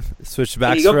 Yep,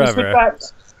 switchbacks And you go up the forever.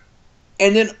 switchbacks,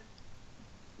 and then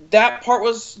that part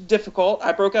was difficult.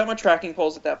 I broke out my tracking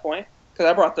poles at that point because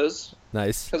I brought those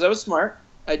Nice. because I was smart.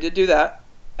 I did do that.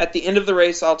 At the end of the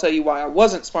race, I'll tell you why I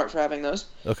wasn't smart for having those.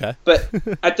 Okay. But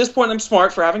at this point, I'm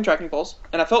smart for having tracking poles,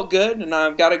 and I felt good, and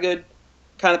I've got a good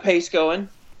kind of pace going.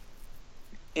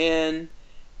 And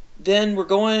then we're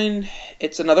going.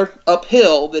 It's another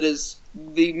uphill that is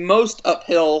the most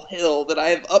uphill hill that I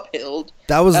have uphilled.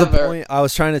 That was the ever. point I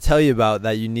was trying to tell you about,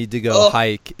 that you need to go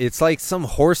hike. It's like some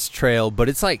horse trail, but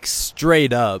it's like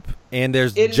straight up, and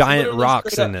there's It is giant literally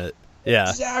rocks straight in up. it. Yeah.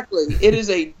 Exactly. It is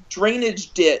a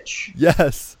drainage ditch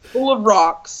Yes. full of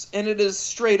rocks, and it is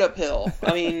straight uphill.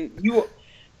 I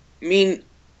mean,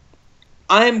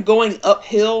 I am going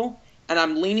uphill, and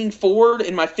I'm leaning forward,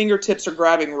 and my fingertips are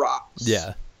grabbing rocks.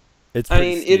 Yeah. It's I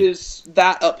pretty mean, steep. it is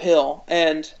that uphill,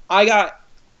 and I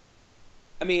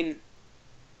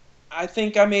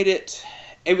think I made it.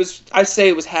 I say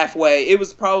it was halfway. It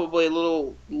was probably a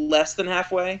little less than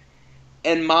halfway,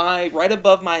 and right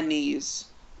above my knees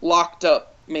locked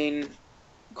up. I mean,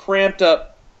 cramped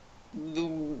up.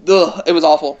 Ugh, it was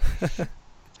awful.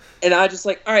 And I just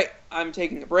like, all right, I'm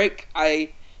taking a break.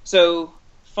 So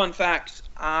fun fact,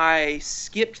 I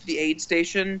skipped the aid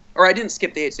station, or I didn't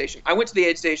skip the aid station. I went to the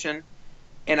aid station,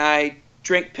 and I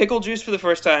drank pickle juice for the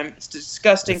first time. It's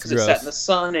disgusting That's because it sat in gross. the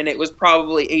sun, and it was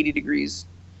probably 80 degrees.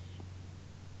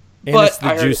 And but it's the I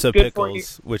heard juice it's of good for you.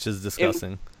 pickles, which is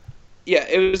disgusting. Yeah,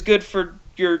 it was good for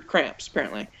your cramps,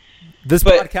 apparently. This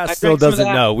but I podcast still drank some of doesn't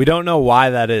that. know. We don't know why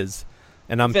that is.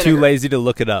 And I'm too Vinegar. lazy to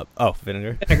look it up. Oh,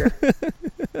 vinegar. Vinegar.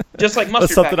 Just like mustard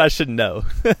That's something I packets. should know.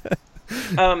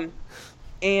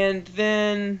 And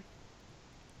then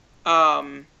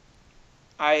I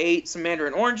ate some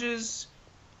mandarin oranges,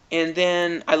 and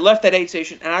then I left that aid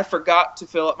station, and I forgot to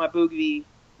fill up my Boogie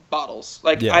bottles.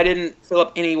 Like, Yeah. I didn't fill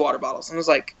up any water bottles. And I was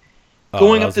like, Oh,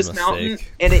 going that up was a this mountain,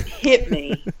 mistake. and it hit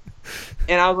me,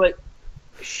 and I was like,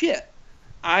 shit,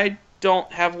 I don't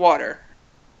have water.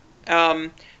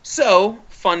 So,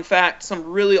 fun fact, some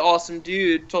really awesome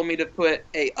dude told me to put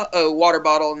a water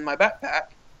bottle in my backpack.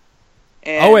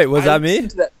 And Oh, wait, was I that me?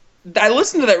 listened to I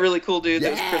listened to that really cool dude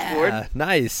that was Chris Ward. Yeah,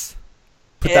 nice.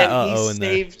 Put And that in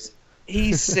there.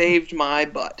 he saved my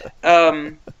butt.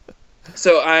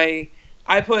 So I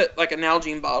put like a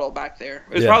Nalgene bottle back there.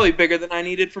 It was probably bigger than I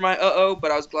needed for my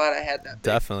but I was glad I had that.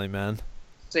 Definitely, man.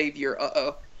 Savior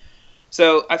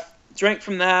So I drank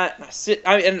from that,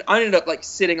 and I ended up like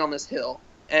sitting on this hill,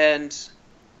 and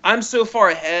I'm so far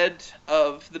ahead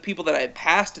of the people that I had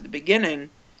passed at the beginning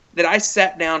that I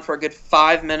sat down for a good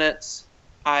 5 minutes.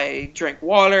 I drank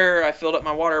water. I filled up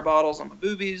my water bottles on my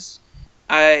boobies.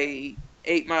 I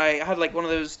had like one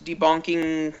of those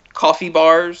debunking coffee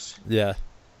bars. Yeah.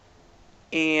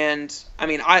 And I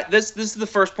mean, this is the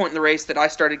first point in the race that I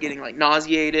started getting like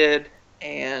nauseated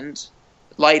and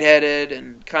lightheaded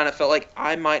and kind of felt like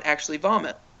I might actually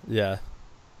vomit. Yeah.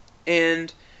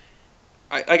 And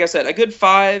like I said, a good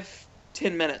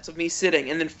 5-10 minutes of me sitting,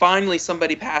 and then finally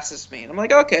somebody passes me, and I'm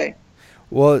like, okay,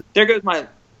 well, there goes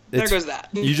that.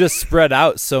 You just spread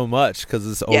out so much because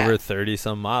it's over 30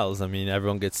 some miles. I mean,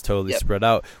 everyone gets totally spread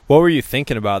out. What were you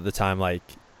thinking about at the time? Like,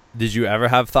 did you ever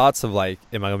have thoughts of like,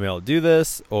 am I gonna be able to do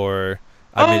this, or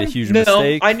I made a huge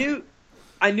mistake? I knew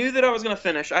that I was gonna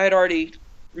finish. I had already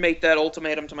made that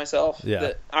ultimatum to myself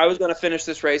that I was gonna finish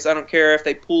this race. I don't care if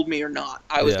they pulled me or not.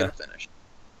 I was gonna finish.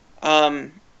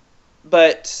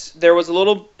 But there was a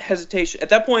little hesitation. At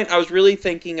that point, I was really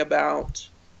thinking about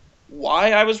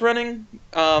why I was running.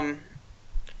 I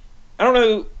don't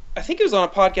know. I think it was on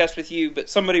a podcast with you, but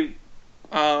somebody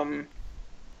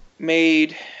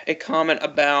made a comment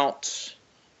about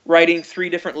writing 3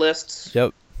 different lists.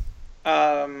 Yep.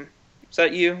 Is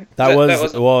that you?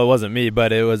 Well, it wasn't me,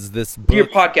 but it was this book. Your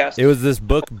podcast. It was this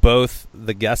book, both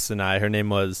the guests and I. Her name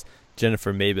was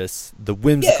Jennifer Mabus, the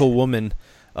whimsical woman.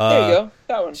 There you go.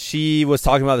 That one. She was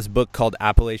talking about this book called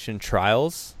Appalachian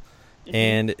Trials,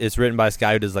 and it's written by this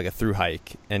guy who does like a thru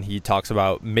hike, and he talks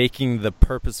about making the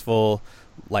purposeful,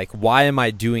 like, why am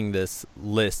I doing this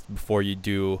list before you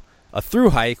do a thru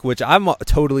hike, which I'm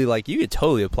totally like, you could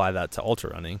totally apply that to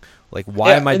ultra running. Like,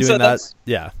 why am I doing that?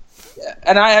 Yeah. Yeah.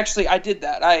 And I did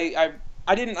that.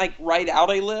 I didn't like write out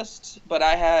a list, but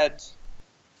I had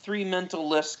 3 mental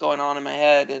lists going on in my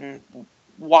head, and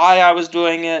why I was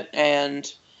doing it, and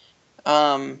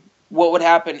what would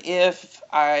happen if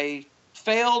I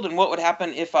failed, and what would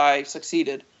happen if I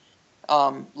succeeded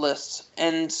lists.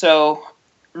 And so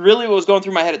really what was going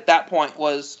through my head at that point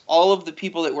was all of the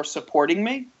people that were supporting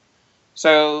me.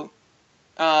 So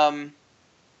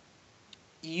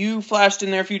you flashed in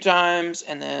there a few times,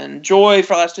 and then Joy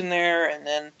flashed in there, and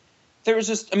then there was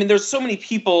just, I mean, there's so many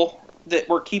people that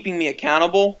were keeping me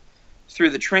accountable through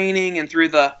the training and through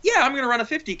the, I'm going to run a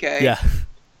 50K. Yeah.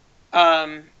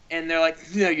 And they're like,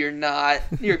 no, you're not.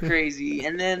 You're crazy.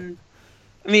 And then,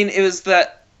 I mean, it was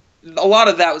that, a lot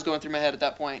of that was going through my head at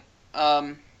that point.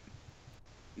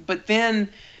 But then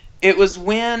it was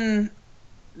when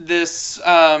this,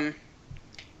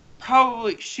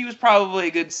 she was probably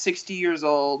a good 60 years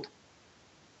old,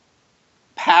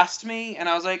 passed me, and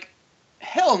I was like,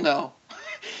 hell no.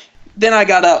 Then I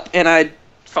got up and I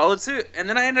followed suit, and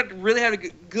then I ended up really having a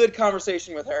good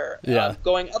conversation with her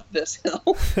going up this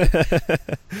hill.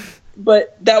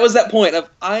 But that was that point of,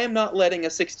 I am not letting a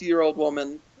 60-year-old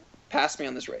woman pass me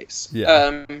on this race.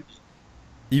 Yeah.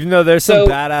 Even though there's some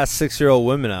badass 6-year-old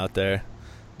women out there.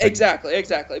 Exactly.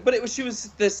 But she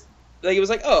was this, like, it was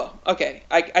like, oh, okay,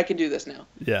 I can do this now.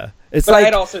 Yeah. It's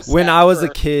but like when I was a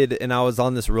kid and I was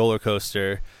on this roller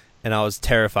coaster and I was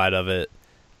terrified of it,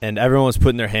 and everyone was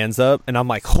putting their hands up, and I'm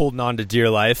like holding on to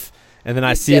dear life, and then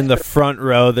I see in the front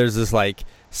row there's this like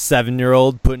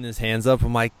 7-year-old putting his hands up.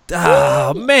 I'm like,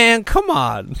 man, come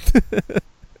on.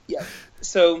 Yeah.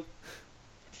 So,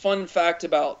 fun fact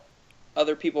about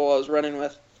other people I was running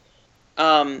with.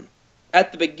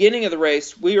 At the beginning of the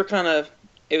race, we were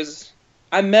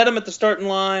I met him at the starting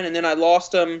line, and then I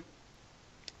lost him,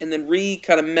 and then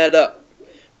kind of met up,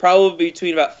 probably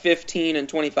between about 15 and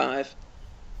 25.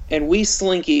 And we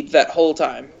slinkied that whole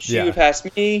time. She would pass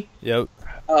me. Yep.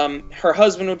 Her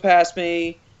husband would pass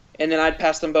me, and then I'd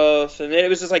pass them both, and it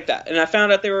was just like that. And I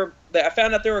found out they were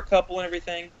a couple and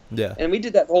everything. Yeah. And we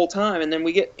did that the whole time, and then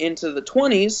we get into the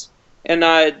 20s,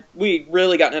 and we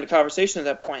really got into conversation at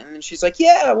that point. And then she's like,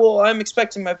 "Yeah, well, I'm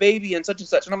expecting my baby and such and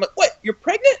such," and I'm like, "What? You're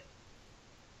pregnant?"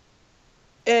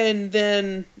 And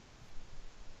then,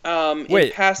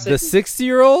 wait, the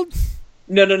 60-year-old?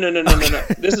 No.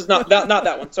 This is not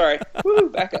that one. Sorry. Woo,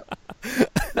 back up.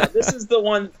 No, this is the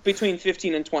one between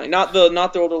 15 and 20. Not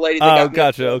the older lady that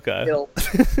got gotcha. Okay.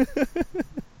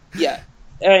 Yeah.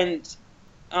 And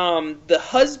the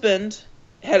husband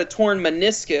had a torn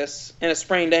meniscus and a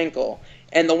sprained ankle,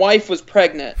 and the wife was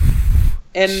pregnant.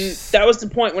 And that was the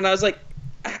point when I was like,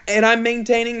 and I'm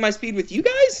maintaining my speed with you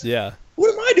guys? Yeah.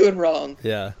 What am I doing wrong?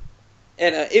 Yeah.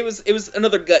 And it was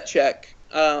another gut check.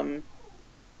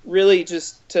 really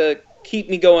just to keep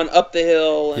me going up the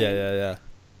hill. And,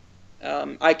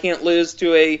 Yeah. I can't lose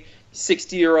to a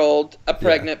 60-year-old, a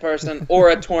pregnant person, or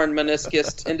a torn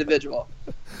meniscus individual.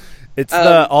 It's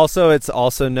it's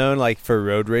also known like for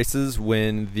road races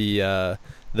when the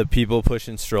people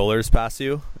pushing strollers pass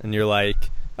you and you're like,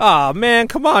 "Oh man,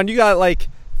 come on, you got like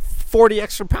 40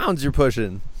 extra pounds you're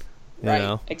pushing." You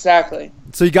know? Exactly.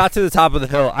 So you got to the top of the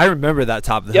hill. I remember that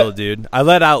top of the hill, dude. I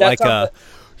let out like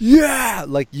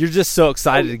like you're just so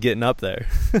excited getting up there.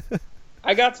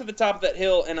 I got to the top of that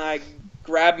hill and I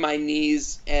grabbed my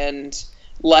knees and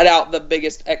let out the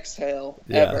biggest exhale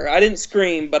ever. I didn't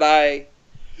scream, but I...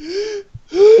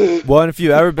 Well, and if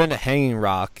you've ever been to Hanging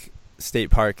Rock State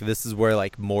Park, this is where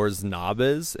like Moore's Knob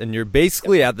is, and you're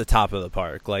basically at the top of the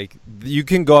park. Like you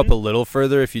can go up a little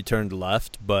further if you turned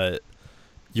left, but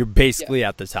you're basically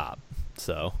at the top.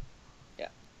 So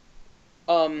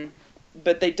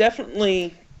but they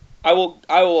definitely... I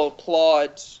will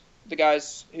applaud the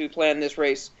guys who planned this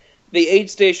race. The aid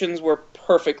stations were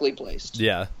perfectly placed.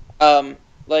 Yeah.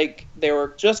 Like they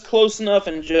were just close enough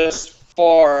and just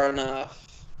far enough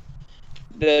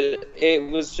that it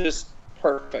was just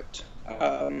perfect.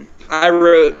 I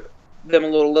wrote them a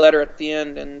little letter at the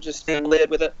end and just lid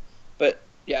with it. But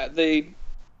yeah, the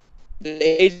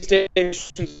aid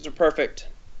stations are perfect.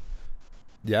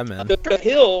 Yeah, man. The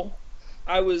hill,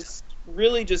 I was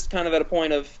really just kind of at a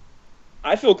point of,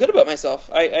 I feel good about myself.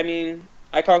 I mean,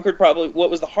 I conquered probably what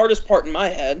was the hardest part in my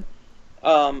head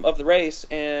of the race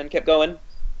and kept going.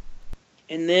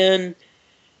 And then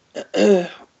the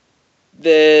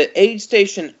aid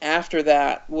station after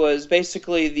that was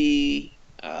basically the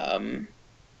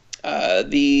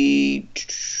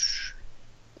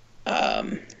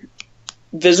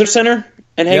visitor center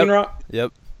in Hanging Rock.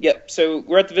 Yep. So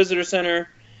we're at the visitor center,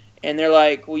 and they're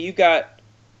like, well, you got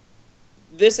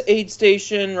this aid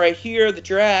station right here that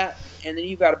you're at, and then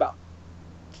you've got about...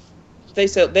 They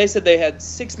said they had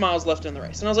 6 miles left in the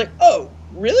race. And I was like, oh,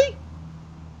 really?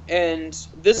 And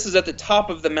this is at the top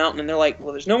of the mountain, and they're like,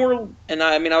 well, there's no more... And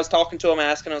I was talking to them,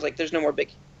 asking, I was like, there's no more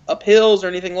big uphills or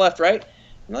anything left, right?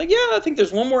 And they're like, yeah, I think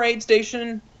there's one more aid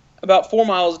station about 4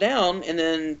 miles down, and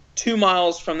then 2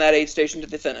 miles from that aid station to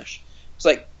the finish. It's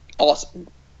like, awesome.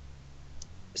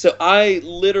 So I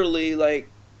literally, like,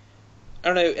 I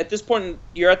don't know, at this point,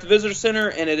 you're at the visitor center,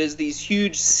 and it is these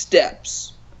huge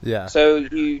steps. Yeah. So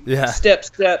you step,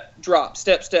 drop,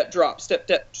 step, drop, step,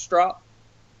 drop.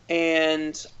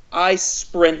 And I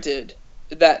sprinted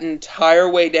that entire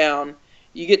way down.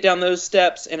 You get down those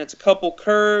steps, and it's a couple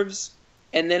curves,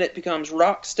 and then it becomes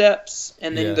rock steps,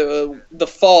 and then the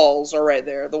falls are right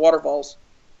there, the waterfalls.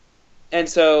 And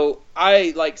so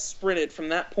I, like, sprinted from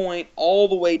that point all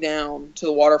the way down to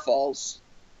the waterfalls,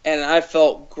 and I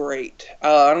felt great.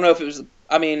 I don't know if it was...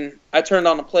 I turned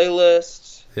on a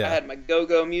playlist. I had my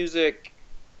go-go music.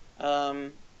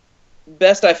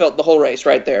 Best I felt the whole race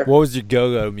right there. What was your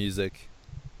go-go music?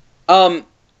 I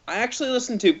actually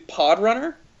listened to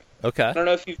Podrunner. Okay. I don't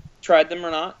know if you've tried them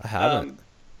or not. I haven't.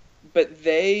 But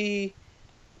they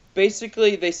set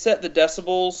the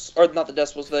decibels, or not the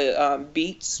decibels, the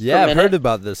beats per minute. I've heard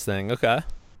about this thing. Okay.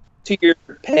 To your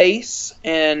pace,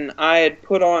 and I'd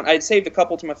saved a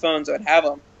couple to my phone so I'd have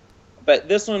them. But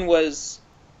this one was,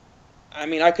 I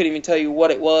couldn't even tell you what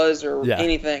it was or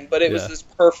anything, but it was this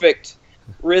perfect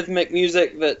rhythmic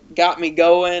music that got me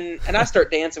going, and I start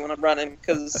dancing when I'm running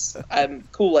because I'm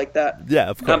cool like that. Yeah,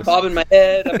 of course. I'm bobbing my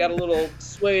head, I've got a little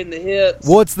sway in the hips.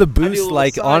 What's the boost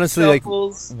like? Honestly,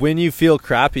 shuffles. Like when you feel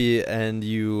crappy and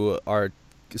you are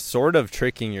sort of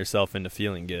tricking yourself into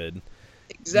feeling good.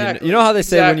 Exactly. You know how they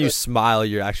say when you smile,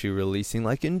 you're actually releasing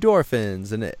like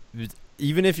endorphins, and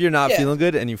even if you're not feeling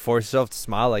good and you force yourself to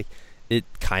smile, like it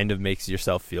kind of makes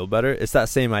yourself feel better. It's that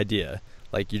same idea.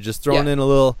 Like you're just throwing in a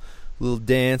little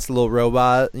dance, a little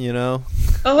robot, you know?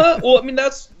 Well,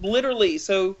 that's literally,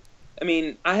 so,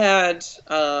 I had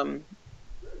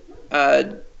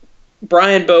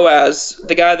Brian Boaz,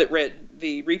 the guy that read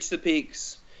the Reach the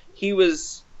Peaks.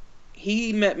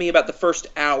 He met me about the first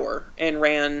hour and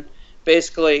ran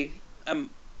basically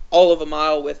all of a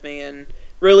mile with me and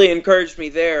really encouraged me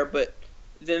there. But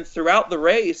then throughout the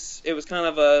race, it was kind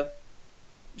of a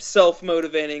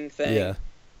self-motivating thing. Yeah.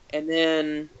 And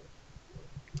then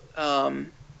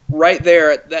right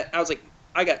there, I was like,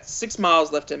 I got 6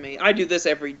 miles left in me. I do this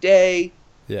every day.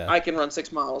 Yeah. I can run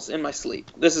 6 miles in my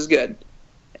sleep. This is good.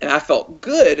 And I felt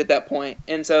good at that point.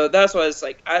 And so that's why it's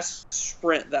like I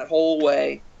sprint that whole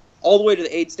way, all the way to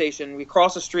the aid station. We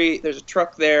cross the street. There's a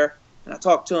truck there. And I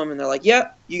talked to them, and they're like,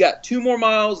 yep, you got 2 more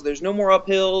miles. There's no more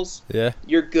uphills. Yeah.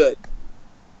 You're good.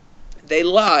 They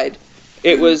lied.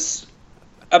 It was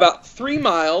about 3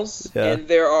 miles, Yeah. and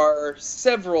there are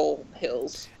several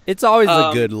hills. It's always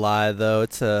a good lie, though.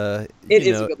 It's It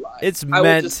is a good lie. It's I will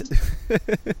meant. just-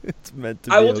 It's meant to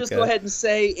be. I will just okay. go ahead and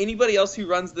say, anybody else who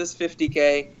runs this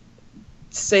 50K,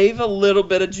 save a little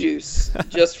bit of juice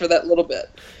just for that little bit.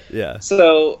 Yeah.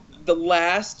 So the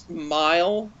last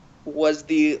mile was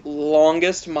the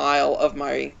longest mile of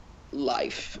my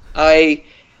life. I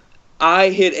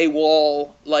hit a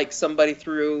wall like somebody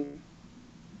threw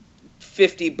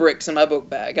 50 bricks in my book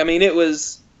bag. I mean, it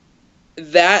was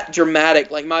that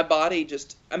dramatic. Like, my body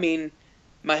just, I mean,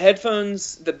 my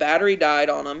headphones, the battery died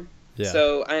on them. Yeah.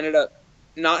 So I ended up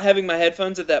not having my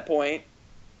headphones at that point.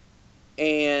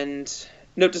 And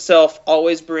note to self,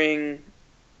 always bring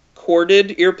corded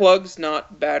earplugs,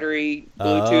 not battery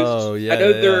Bluetooth. Oh, yeah.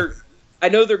 I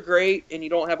know they're great and you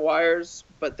don't have wires,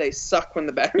 but they suck when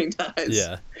the battery dies.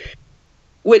 Yeah.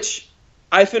 Which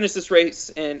I finished this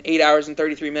race in 8 hours and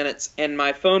 33 minutes, and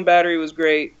my phone battery was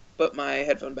great, but my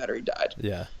headphone battery died.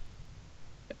 Yeah.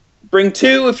 Bring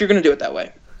 2 if you're going to do it that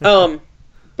way. But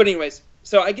anyways,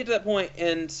 so I get to that point,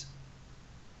 and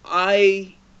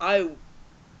I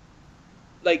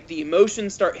like, the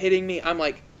emotions start hitting me. I'm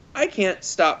like, I can't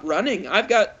stop running. I've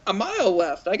got a mile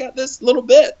left. I got this little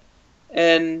bit.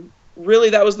 And really,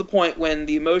 that was the point when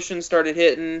the emotions started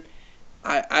hitting.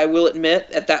 I will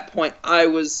admit, at that point, I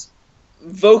was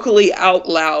vocally out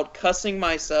loud cussing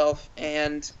myself,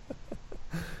 and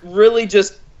really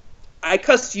just, I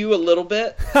cussed you a little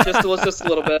bit, just a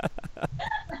little bit.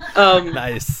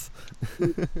 Nice.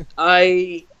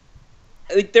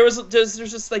 There's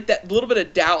just like that little bit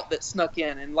of doubt that snuck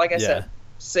in, and like I said,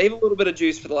 save a little bit of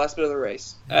juice for the last bit of the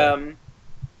race. Yeah.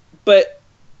 But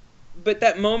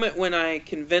that moment when I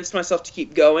convinced myself to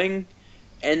keep going,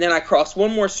 and then I crossed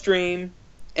one more stream,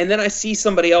 and then I see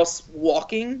somebody else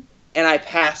walking, and I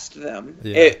passed them.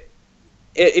 Yeah.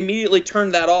 It immediately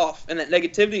turned that off, and that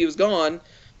negativity was gone,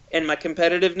 and my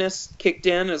competitiveness kicked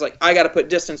in. It was like, I got to put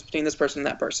distance between this person and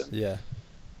that person. Yeah.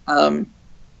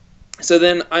 So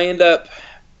then I end up,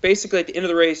 basically at the end of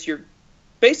the race, you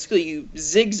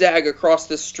zigzag across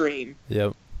this stream.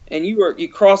 Yep. And you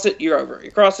cross it, you're over. You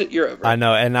cross it, you're over. I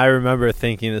know, and I remember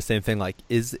thinking the same thing. Like,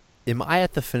 am I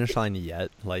at the finish line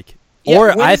yet? Like, Yeah, or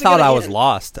when I is it thought gonna I was end?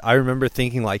 lost. I remember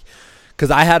thinking like,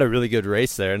 because I had a really good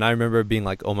race there, and I remember being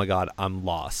like, oh my god, I'm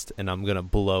lost, and I'm gonna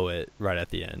blow it right at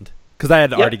the end, because I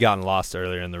had already gotten lost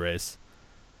earlier in the race.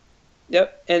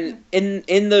 Yep. And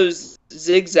in those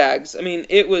zigzags, I mean,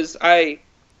 it was, I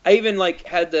even like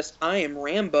had this, I am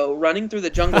Rambo running through the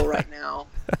jungle right now.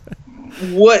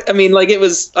 It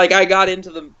was like, I got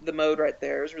into the mode right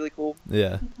there. It was really cool.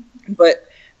 Yeah. But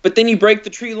then you break the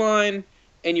tree line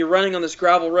and you're running on this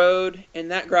gravel road,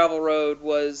 and that gravel road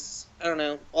was, I don't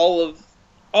know, all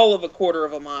of a quarter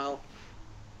of a mile.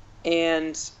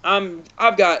 And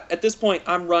at this point,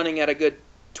 I'm running at a good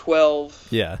 12.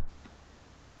 Yeah.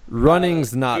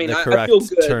 Running's not the I correct feel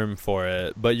good. term for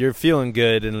it, but you're feeling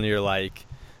good, and you're like,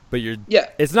 Yeah.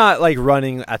 it's not like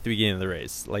running at the beginning of the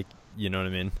race, like, you know what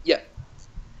I mean? Yeah.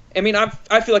 I mean,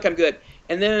 I feel like I'm good.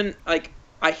 And then, like,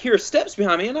 I hear steps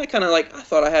behind me, and I kind of, like, I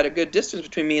thought I had a good distance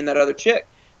between me and that other chick.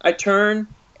 I turn,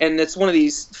 and it's one of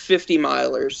these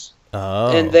 50-milers.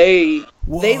 Oh. And they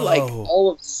like, Whoa.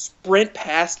 all of sprint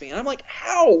past me. And I'm like,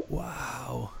 how?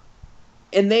 Wow.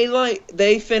 And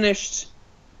they finished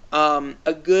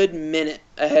a good minute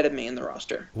ahead of me in the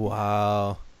roster.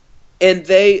 Wow. And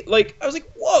I was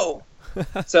like, whoa.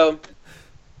 So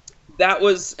that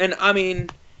was, and I mean,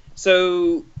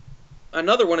 so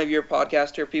another one of your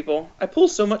podcaster people, I pull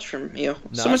so much from you. No,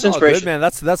 So much it's all inspiration. good, man.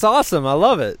 That's awesome. I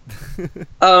love it.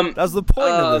 That's the point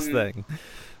of this thing.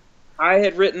 I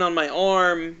had written on my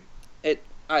arm,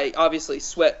 I obviously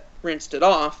sweat rinsed it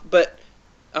off, but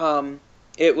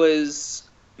it was,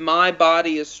 my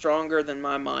body is stronger than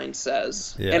my mind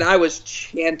says. Yeah. And I was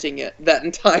chanting it that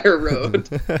entire road.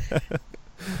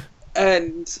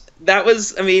 And that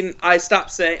was, I mean, I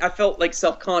stopped saying, I felt like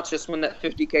self-conscious when that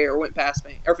 50K went past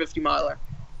me, or 50-miler.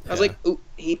 I was like, ooh,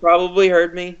 he probably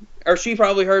heard me, or she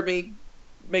probably heard me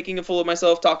making a fool of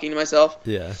myself, talking to myself.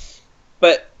 Yeah.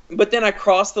 But then I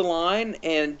crossed the line,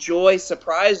 and Joy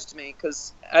surprised me,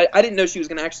 because I didn't know she was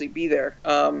going to actually be there.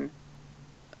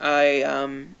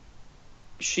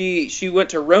 She went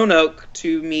to Roanoke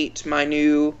to meet my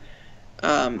new,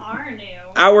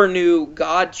 our new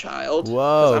godchild.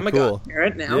 Whoa, I'm a cool.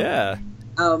 godparent now. Yeah.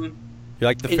 You're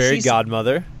like the and fairy she's-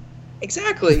 godmother.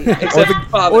 Exactly. Except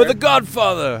father. Or the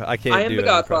godfather. I can't I am do the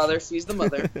that godfather. impression. She's the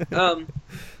mother.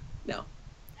 No.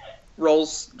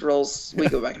 Roles. We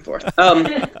go back and forth.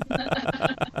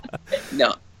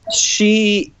 No.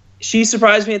 She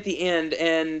surprised me at the end,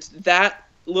 and that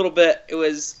little bit, it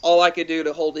was all I could do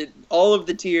to hold it, all of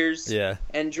the tears. Yeah.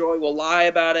 And Joy will lie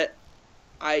about it.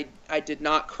 I did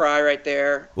not cry right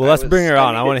there. Well, let's bring her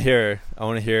on. I want to hear her. I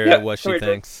want to hear what she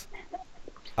thinks.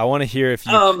 I want to hear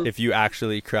if you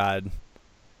actually cried.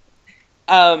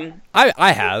 I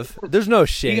have. There's no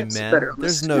shame, man.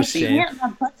 There's no shame. My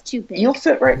butt's too big. You'll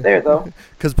fit right there, though.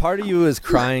 Because part of you is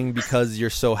crying because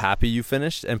you're so happy you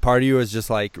finished, and part of you is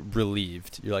just like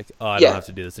relieved. You're like, oh, I don't have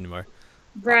to do this anymore.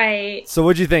 Right. So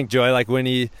what'd you think, Joy? Like when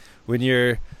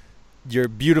your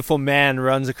beautiful man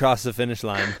runs across the finish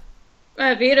line.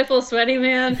 A beautiful sweaty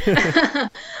man. Well,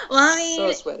 I mean,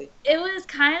 So sweaty. it was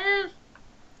kind of,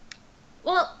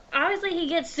 well, obviously he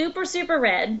gets super, super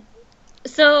red.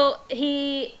 So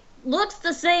he looks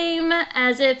the same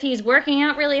as if he's working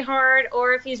out really hard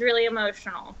or if he's really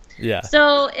emotional. Yeah.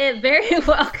 So it very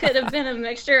well could have been a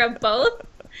mixture of both.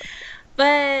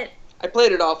 But I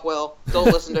played it off well. Don't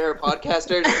listen to her,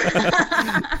 podcasters.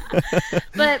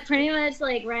 but pretty much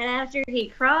like right after he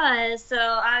crossed, so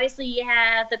obviously you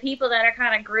have the people that are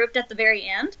kind of grouped at the very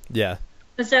end. Yeah.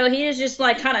 So he is just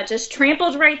like kind of just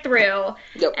trampled right through.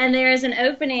 Yep. And there's an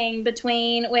opening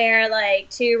between where like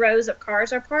two rows of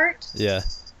cars are parked. Yeah.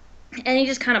 And he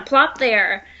just kind of plopped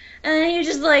there. And then you're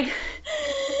just like,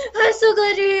 I'm so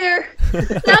glad you're here. That was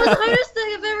the hardest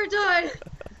thing I've ever done.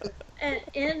 And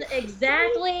in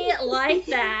exactly like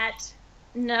that,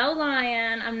 no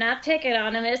lying, I'm not picking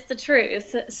on him, it's the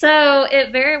truth. So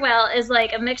it very well is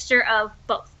like a mixture of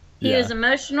both. He was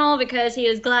emotional because he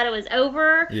was glad it was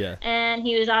over. Yeah. And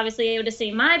he was obviously able to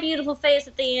see my beautiful face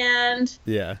at the end.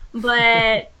 Yeah.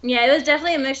 But yeah, it was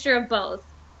definitely a mixture of both.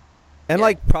 And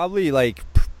like probably like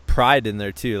pride in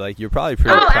there too. Like you're probably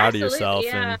pretty proud of yourself,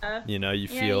 and you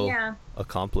feel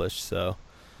accomplished. So.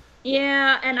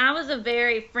 Yeah, and I was a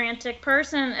very frantic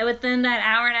person within that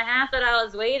hour and a half that I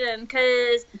was waiting,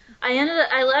 because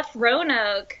I left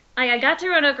Roanoke. I got to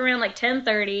Roanoke around like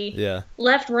 10:30. Yeah.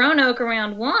 Left Roanoke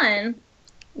around 1.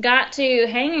 Got to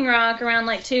Hanging Rock around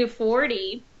like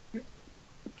 2:40.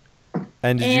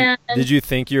 And did you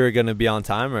think you were gonna be on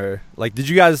time, or like did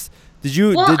Jason?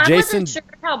 I wasn't sure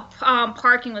how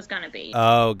parking was gonna be.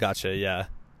 Oh, gotcha. Yeah.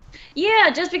 Yeah,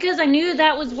 just because I knew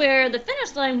that was where the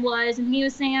finish line was, and he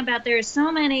was saying about there's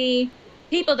so many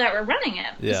people that were running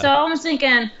it. Yeah. So I was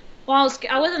thinking, well,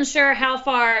 I wasn't sure how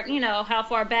far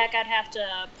back I'd have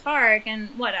to park and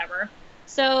whatever.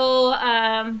 So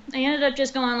I ended up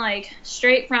just going like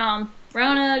straight from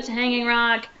Roanoke to Hanging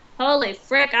Rock. Holy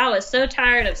frick, I was so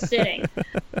tired of sitting.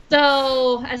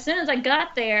 So as soon as I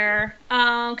got there,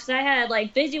 because I had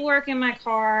like busy work in my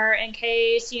car in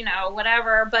case,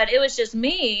 whatever, but it was just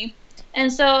me.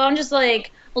 And so I'm just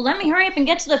like, well, let me hurry up and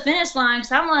get to the finish line,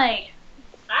 because I'm like,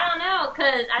 I don't know,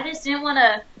 because I just didn't want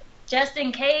to, just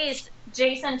in case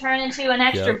Jason turned into an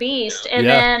extra beast and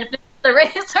then the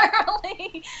race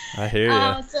early. I hear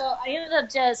you. So I ended up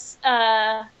just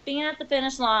being at the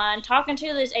finish line, talking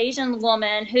to this Asian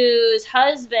woman whose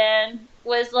husband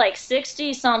was like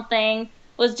 60-something,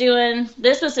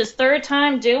 this was his 3rd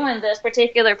time doing this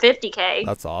particular 50K.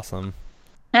 That's awesome.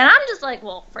 And I'm just like,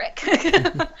 well, frick.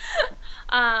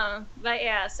 But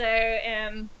yeah, so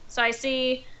I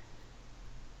see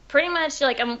pretty much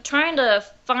like I'm trying to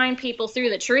find people through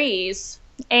the trees,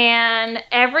 and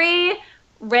every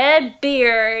red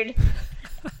beard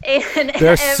and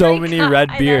there's so many red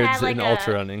beards had, like, in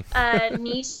ultra running. A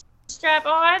knee strap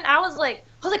on. I was like,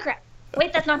 holy crap,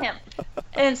 wait, that's not him.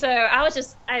 And so I was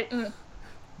just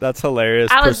That's hilarious.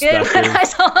 I was good when I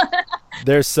saw it.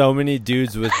 There's so many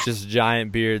dudes with just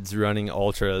giant beards running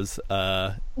ultras.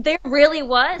 There really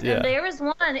was. And there was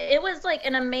one. It was like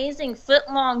an amazing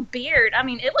foot-long beard. I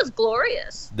mean, it was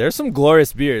glorious. There's some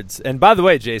glorious beards. And by the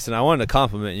way, Jason, I wanted to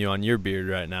compliment you on your beard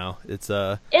right now. It's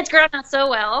grown out so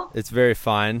well. It's very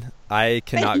fine. I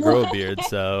cannot grow a beard,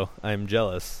 so I'm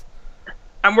jealous.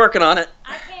 I'm working on it.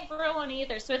 I can't grow one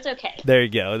either, so it's okay. There you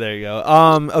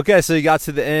go. Okay, so you got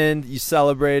to the end. You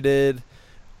celebrated.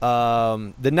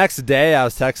 The next day, I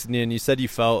was texting you, and you said you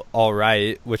felt all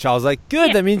right, which I was like, good.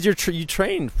 Yeah. That means you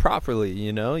trained properly.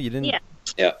 You didn't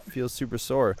feel super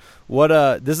sore. What?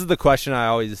 This is the question I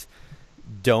always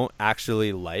don't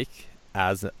actually like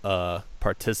as a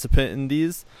participant in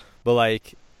these, but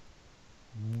like,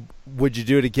 would you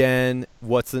do it again?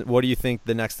 What do you think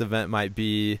the next event might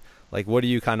be? Like, what do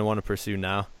you kind of want to pursue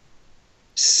now?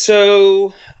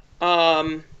 So,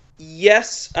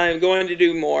 yes, I'm going to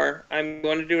do more. I'm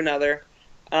going to do another.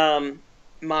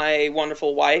 My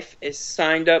wonderful wife is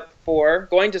going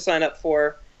to sign up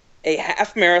for a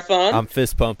half marathon. I'm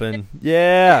fist pumping.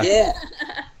 Yeah. Yeah.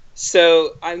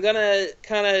 So I'm gonna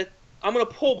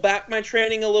pull back my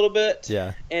training a little bit.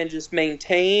 Yeah. And just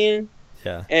maintain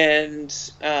Yeah. and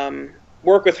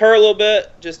work with her a little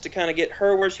bit just to kind of get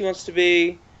her where she wants to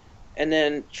be, and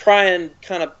then try and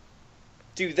kind of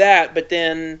do that. But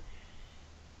then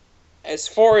as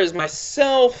far as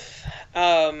myself,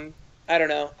 I don't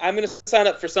know. I'm going to sign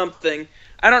up for something.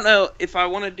 I don't know if I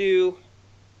want to do.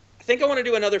 I think I want to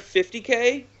do another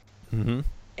 50K, Mm-hmm.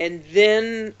 and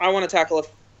then I want to tackle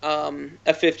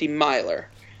a 50 miler.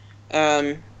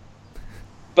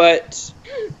 But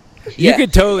You yeah.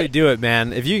 could totally do it,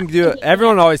 man. If you can do it,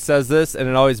 everyone always says this, and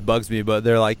it always bugs me. But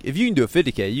they're like, if you can do a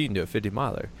 50K, you can do a 50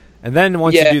 miler. And then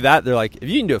once you Yeah. do that, they're like, if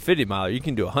you can do a 50 miler, you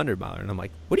can do a 100 miler. And I'm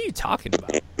like, what are you talking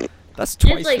about? That's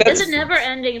twice. It's like the it's a distance.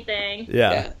 never-ending thing.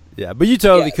 Yeah. Yeah, but you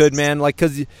totally Yes. could, man. Like,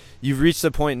 because you've reached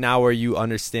a point now where you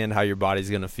understand how your body's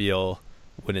going to feel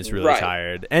when it's really Right.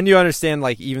 tired. And you understand,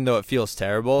 like, even though it feels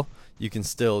terrible, you can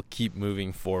still keep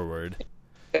moving forward.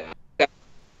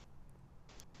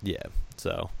 Yeah.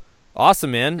 So,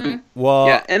 awesome, man. Mm-hmm. Well,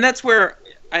 Yeah, and that's where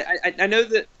I know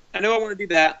that I want to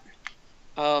do that.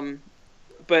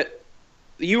 But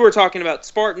you were talking about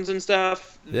Spartans and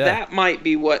stuff. Yeah. That might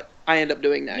be what I end up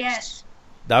doing next. Yes.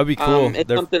 that would be cool. It's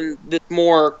They're- something that's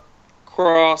more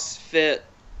CrossFit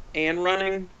and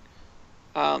running.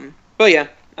 But yeah,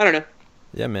 I don't know.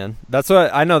 Yeah, man. That's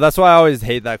what I know. That's why I always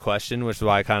hate that question, which is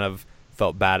why I kind of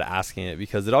felt bad asking it,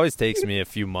 because it always takes me a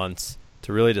few months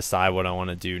to really decide what I want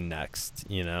to do next,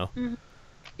 you know?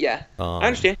 Yeah, Um, I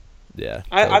understand. Yeah.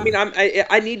 I mean,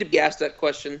 I need to be asked that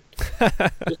question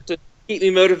just to keep me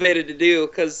motivated to do,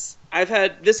 because I've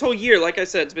had this whole year, like I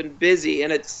said, it's been busy,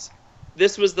 and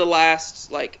this was the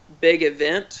last like big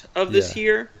event of this Yeah.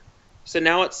 year. So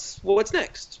now it's, well, what's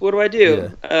next? What do I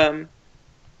do?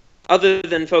 Other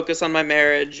than focus on my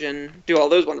marriage and do all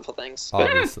those wonderful things. But,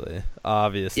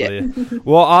 Obviously.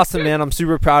 Well, awesome, man. I'm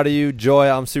super proud of you. Joy,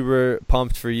 I'm super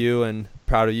pumped for you and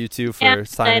proud of you too for Yeah,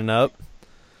 signing up.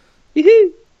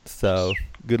 Woohoo. So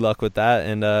good luck with that.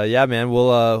 And yeah, man,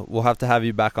 we'll have to have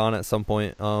you back on at some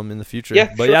point in the future.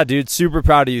 Yeah, but sure. yeah, dude, super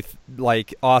proud of you.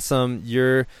 Like, awesome.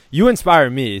 You inspire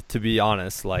me, to be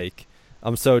honest. Like,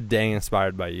 I'm so dang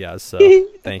inspired by you guys. So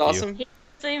thank you. Awesome.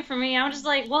 Same for me. I'm just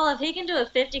like, well, if he can do a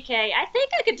 50K, I think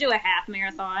I could do a half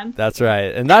marathon. That's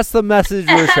right. And that's the message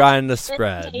we're trying to It's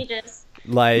spread. contagious.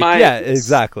 Like, My- yeah,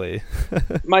 exactly.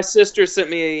 My sister sent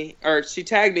me, or she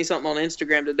tagged me something on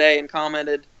Instagram today and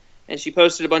commented, and she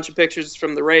posted a bunch of pictures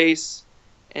from the race,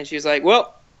 and she was like,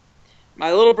 well,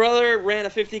 my little brother ran a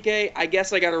 50K. I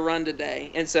guess I got to run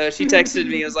today. And so she texted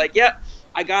me. I was like, yep,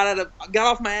 I got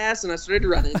off my ass and I started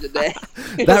running today.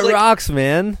 I That was like, rocks,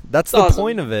 man. That's the awesome.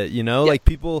 point of it, you know? Yeah. Like,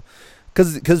 people,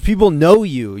 because people know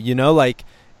you, you know? Like,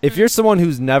 if you're someone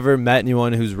who's never met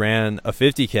anyone who's ran a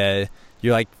 50K,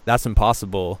 you're like, that's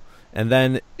impossible. And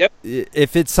then Yep.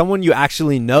 if it's someone you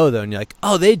actually know, though, and you're like,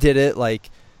 oh, they did it, like,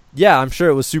 yeah, I'm sure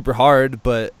it was super hard,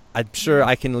 but I'm sure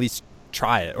I can at least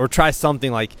try it, or try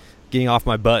something like getting off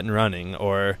my butt and running,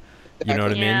 or, you know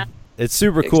what I mean? Yeah. It's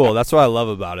super cool. Exactly. That's what I love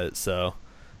about it. So,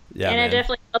 yeah, and man. it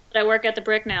definitely helps that I work at the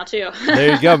Brick now, too.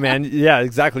 There you go, man. Yeah,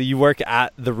 exactly. You work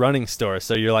at the running store,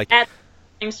 so you're like, At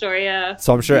the store, yeah.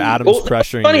 so I'm sure Adam's Well,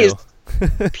 pressuring funny you.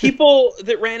 is people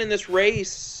that ran in this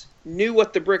race knew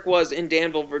what the Brick was in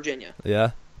Danville, Virginia.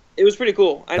 Yeah, It was pretty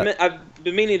cool. I've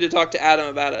been meaning to talk to Adam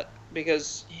about it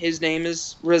because his name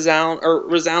is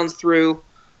resounds through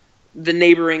the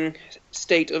neighboring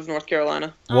state of North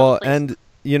Carolina. well, please. and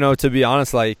you know, to be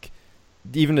honest, like,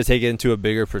 even to take it into a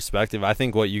bigger perspective, I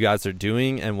think what you guys are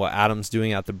doing and what Adam's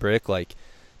doing at the Brick, like,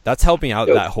 that's helping out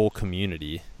Yep. that whole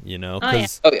community, you know, Oh, yeah.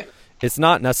 because Oh yeah, it's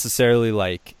not necessarily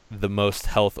like the most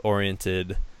health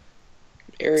oriented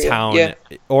area. town Yeah,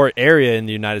 or area in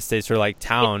the United States, or like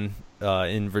town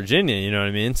in Virginia, you know what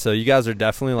I mean? So you guys are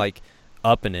definitely like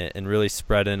upping it and really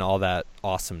spreading all that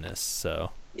awesomeness.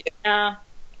 So Yeah.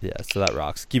 yeah, so that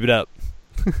rocks. Keep it up.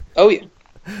 oh yeah,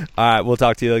 All right, we'll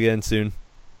talk to you again soon.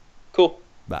 cool.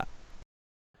 Bye.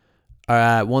 All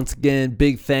right. Once again,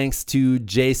 big thanks to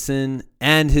Jason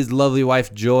and his lovely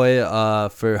wife Joy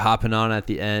for hopping on at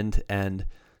the end and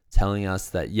telling us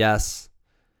that yes,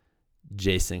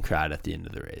 Jason cried at the end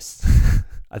of the race.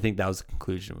 I think that was the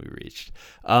conclusion we reached.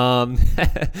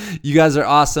 You guys are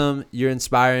awesome. You're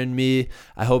inspiring me.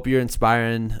 I hope you're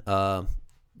inspiring,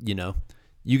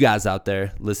 you guys out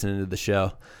there listening to the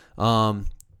show.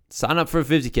 Sign up for a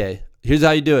 50K. Here's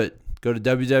how you do it. Go to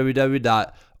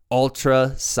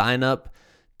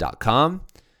www.ultrasignup.com.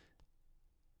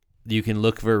 You can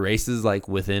look for races like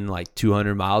within like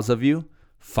 200 miles of you.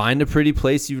 Find a pretty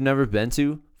place you've never been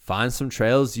to. Find some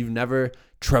trails you've never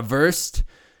traversed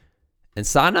and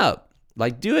sign up.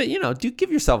 Like, do it,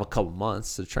 give yourself a couple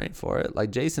months to train for it.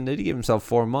 Like Jason did, he gave himself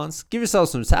 4 months. Give yourself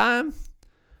some time.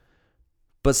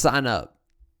 but sign up.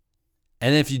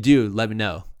 And if you do, let me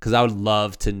know, because I would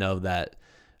love to know that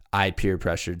I peer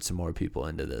pressured some more people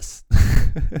into this,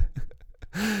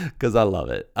 because I love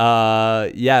it.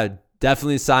 Yeah,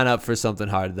 definitely sign up for something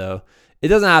hard though. It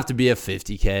doesn't have to be a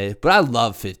 50K, but I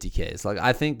love 50Ks. Like,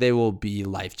 I think they will be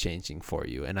life-changing for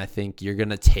you, and I think you're going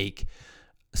to take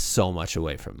so much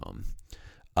away from them.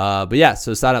 But yeah,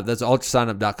 so sign up. That's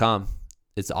ultrasignup.com.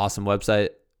 It's an awesome website.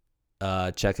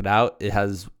 Check it out. It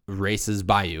has races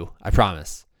by you. I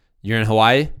promise. You're in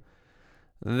Hawaii?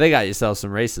 They got yourself some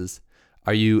races.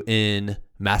 Are you in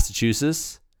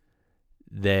Massachusetts?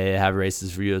 They have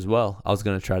races for you as well. I was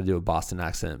going to try to do a Boston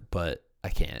accent, but I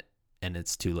can't. And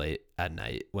it's too late at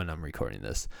night when I'm recording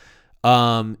this.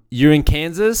 You're in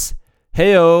Kansas?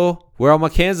 Heyo, where all my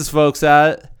Kansas folks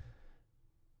at?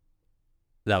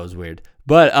 That was weird.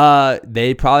 But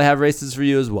they probably have races for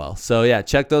you as well. So yeah,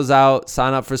 check those out.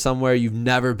 Sign up for somewhere you've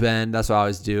never been. That's what I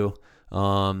always do.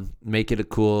 Make it a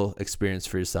cool experience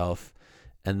for yourself.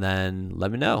 And then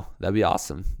let me know. That'd be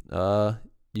awesome.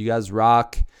 You guys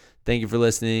rock. Thank you for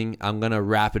listening. I'm going to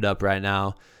wrap it up right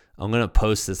now. I'm going to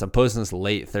post this. I'm posting this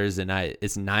late Thursday night.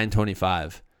 It's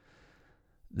 9:25.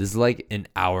 This is like an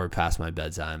hour past my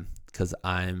bedtime because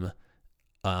I'm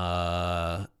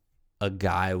a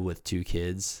guy with 2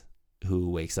 kids who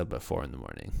wakes up at 4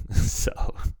 a.m. So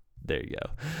there you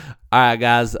go. All right,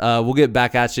 guys. We'll get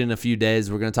back at you in a few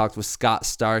days. We're going to talk with Scott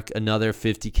Stark, another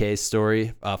 50K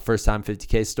story, first time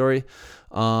 50K story.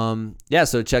 Yeah,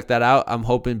 so check that out. I'm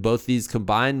hoping both these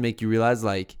combined make you realize,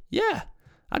 like, yeah,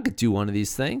 I could do one of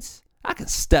these things. I can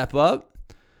step up.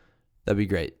 That'd be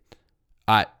great.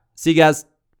 All right. See you guys.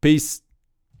 Peace.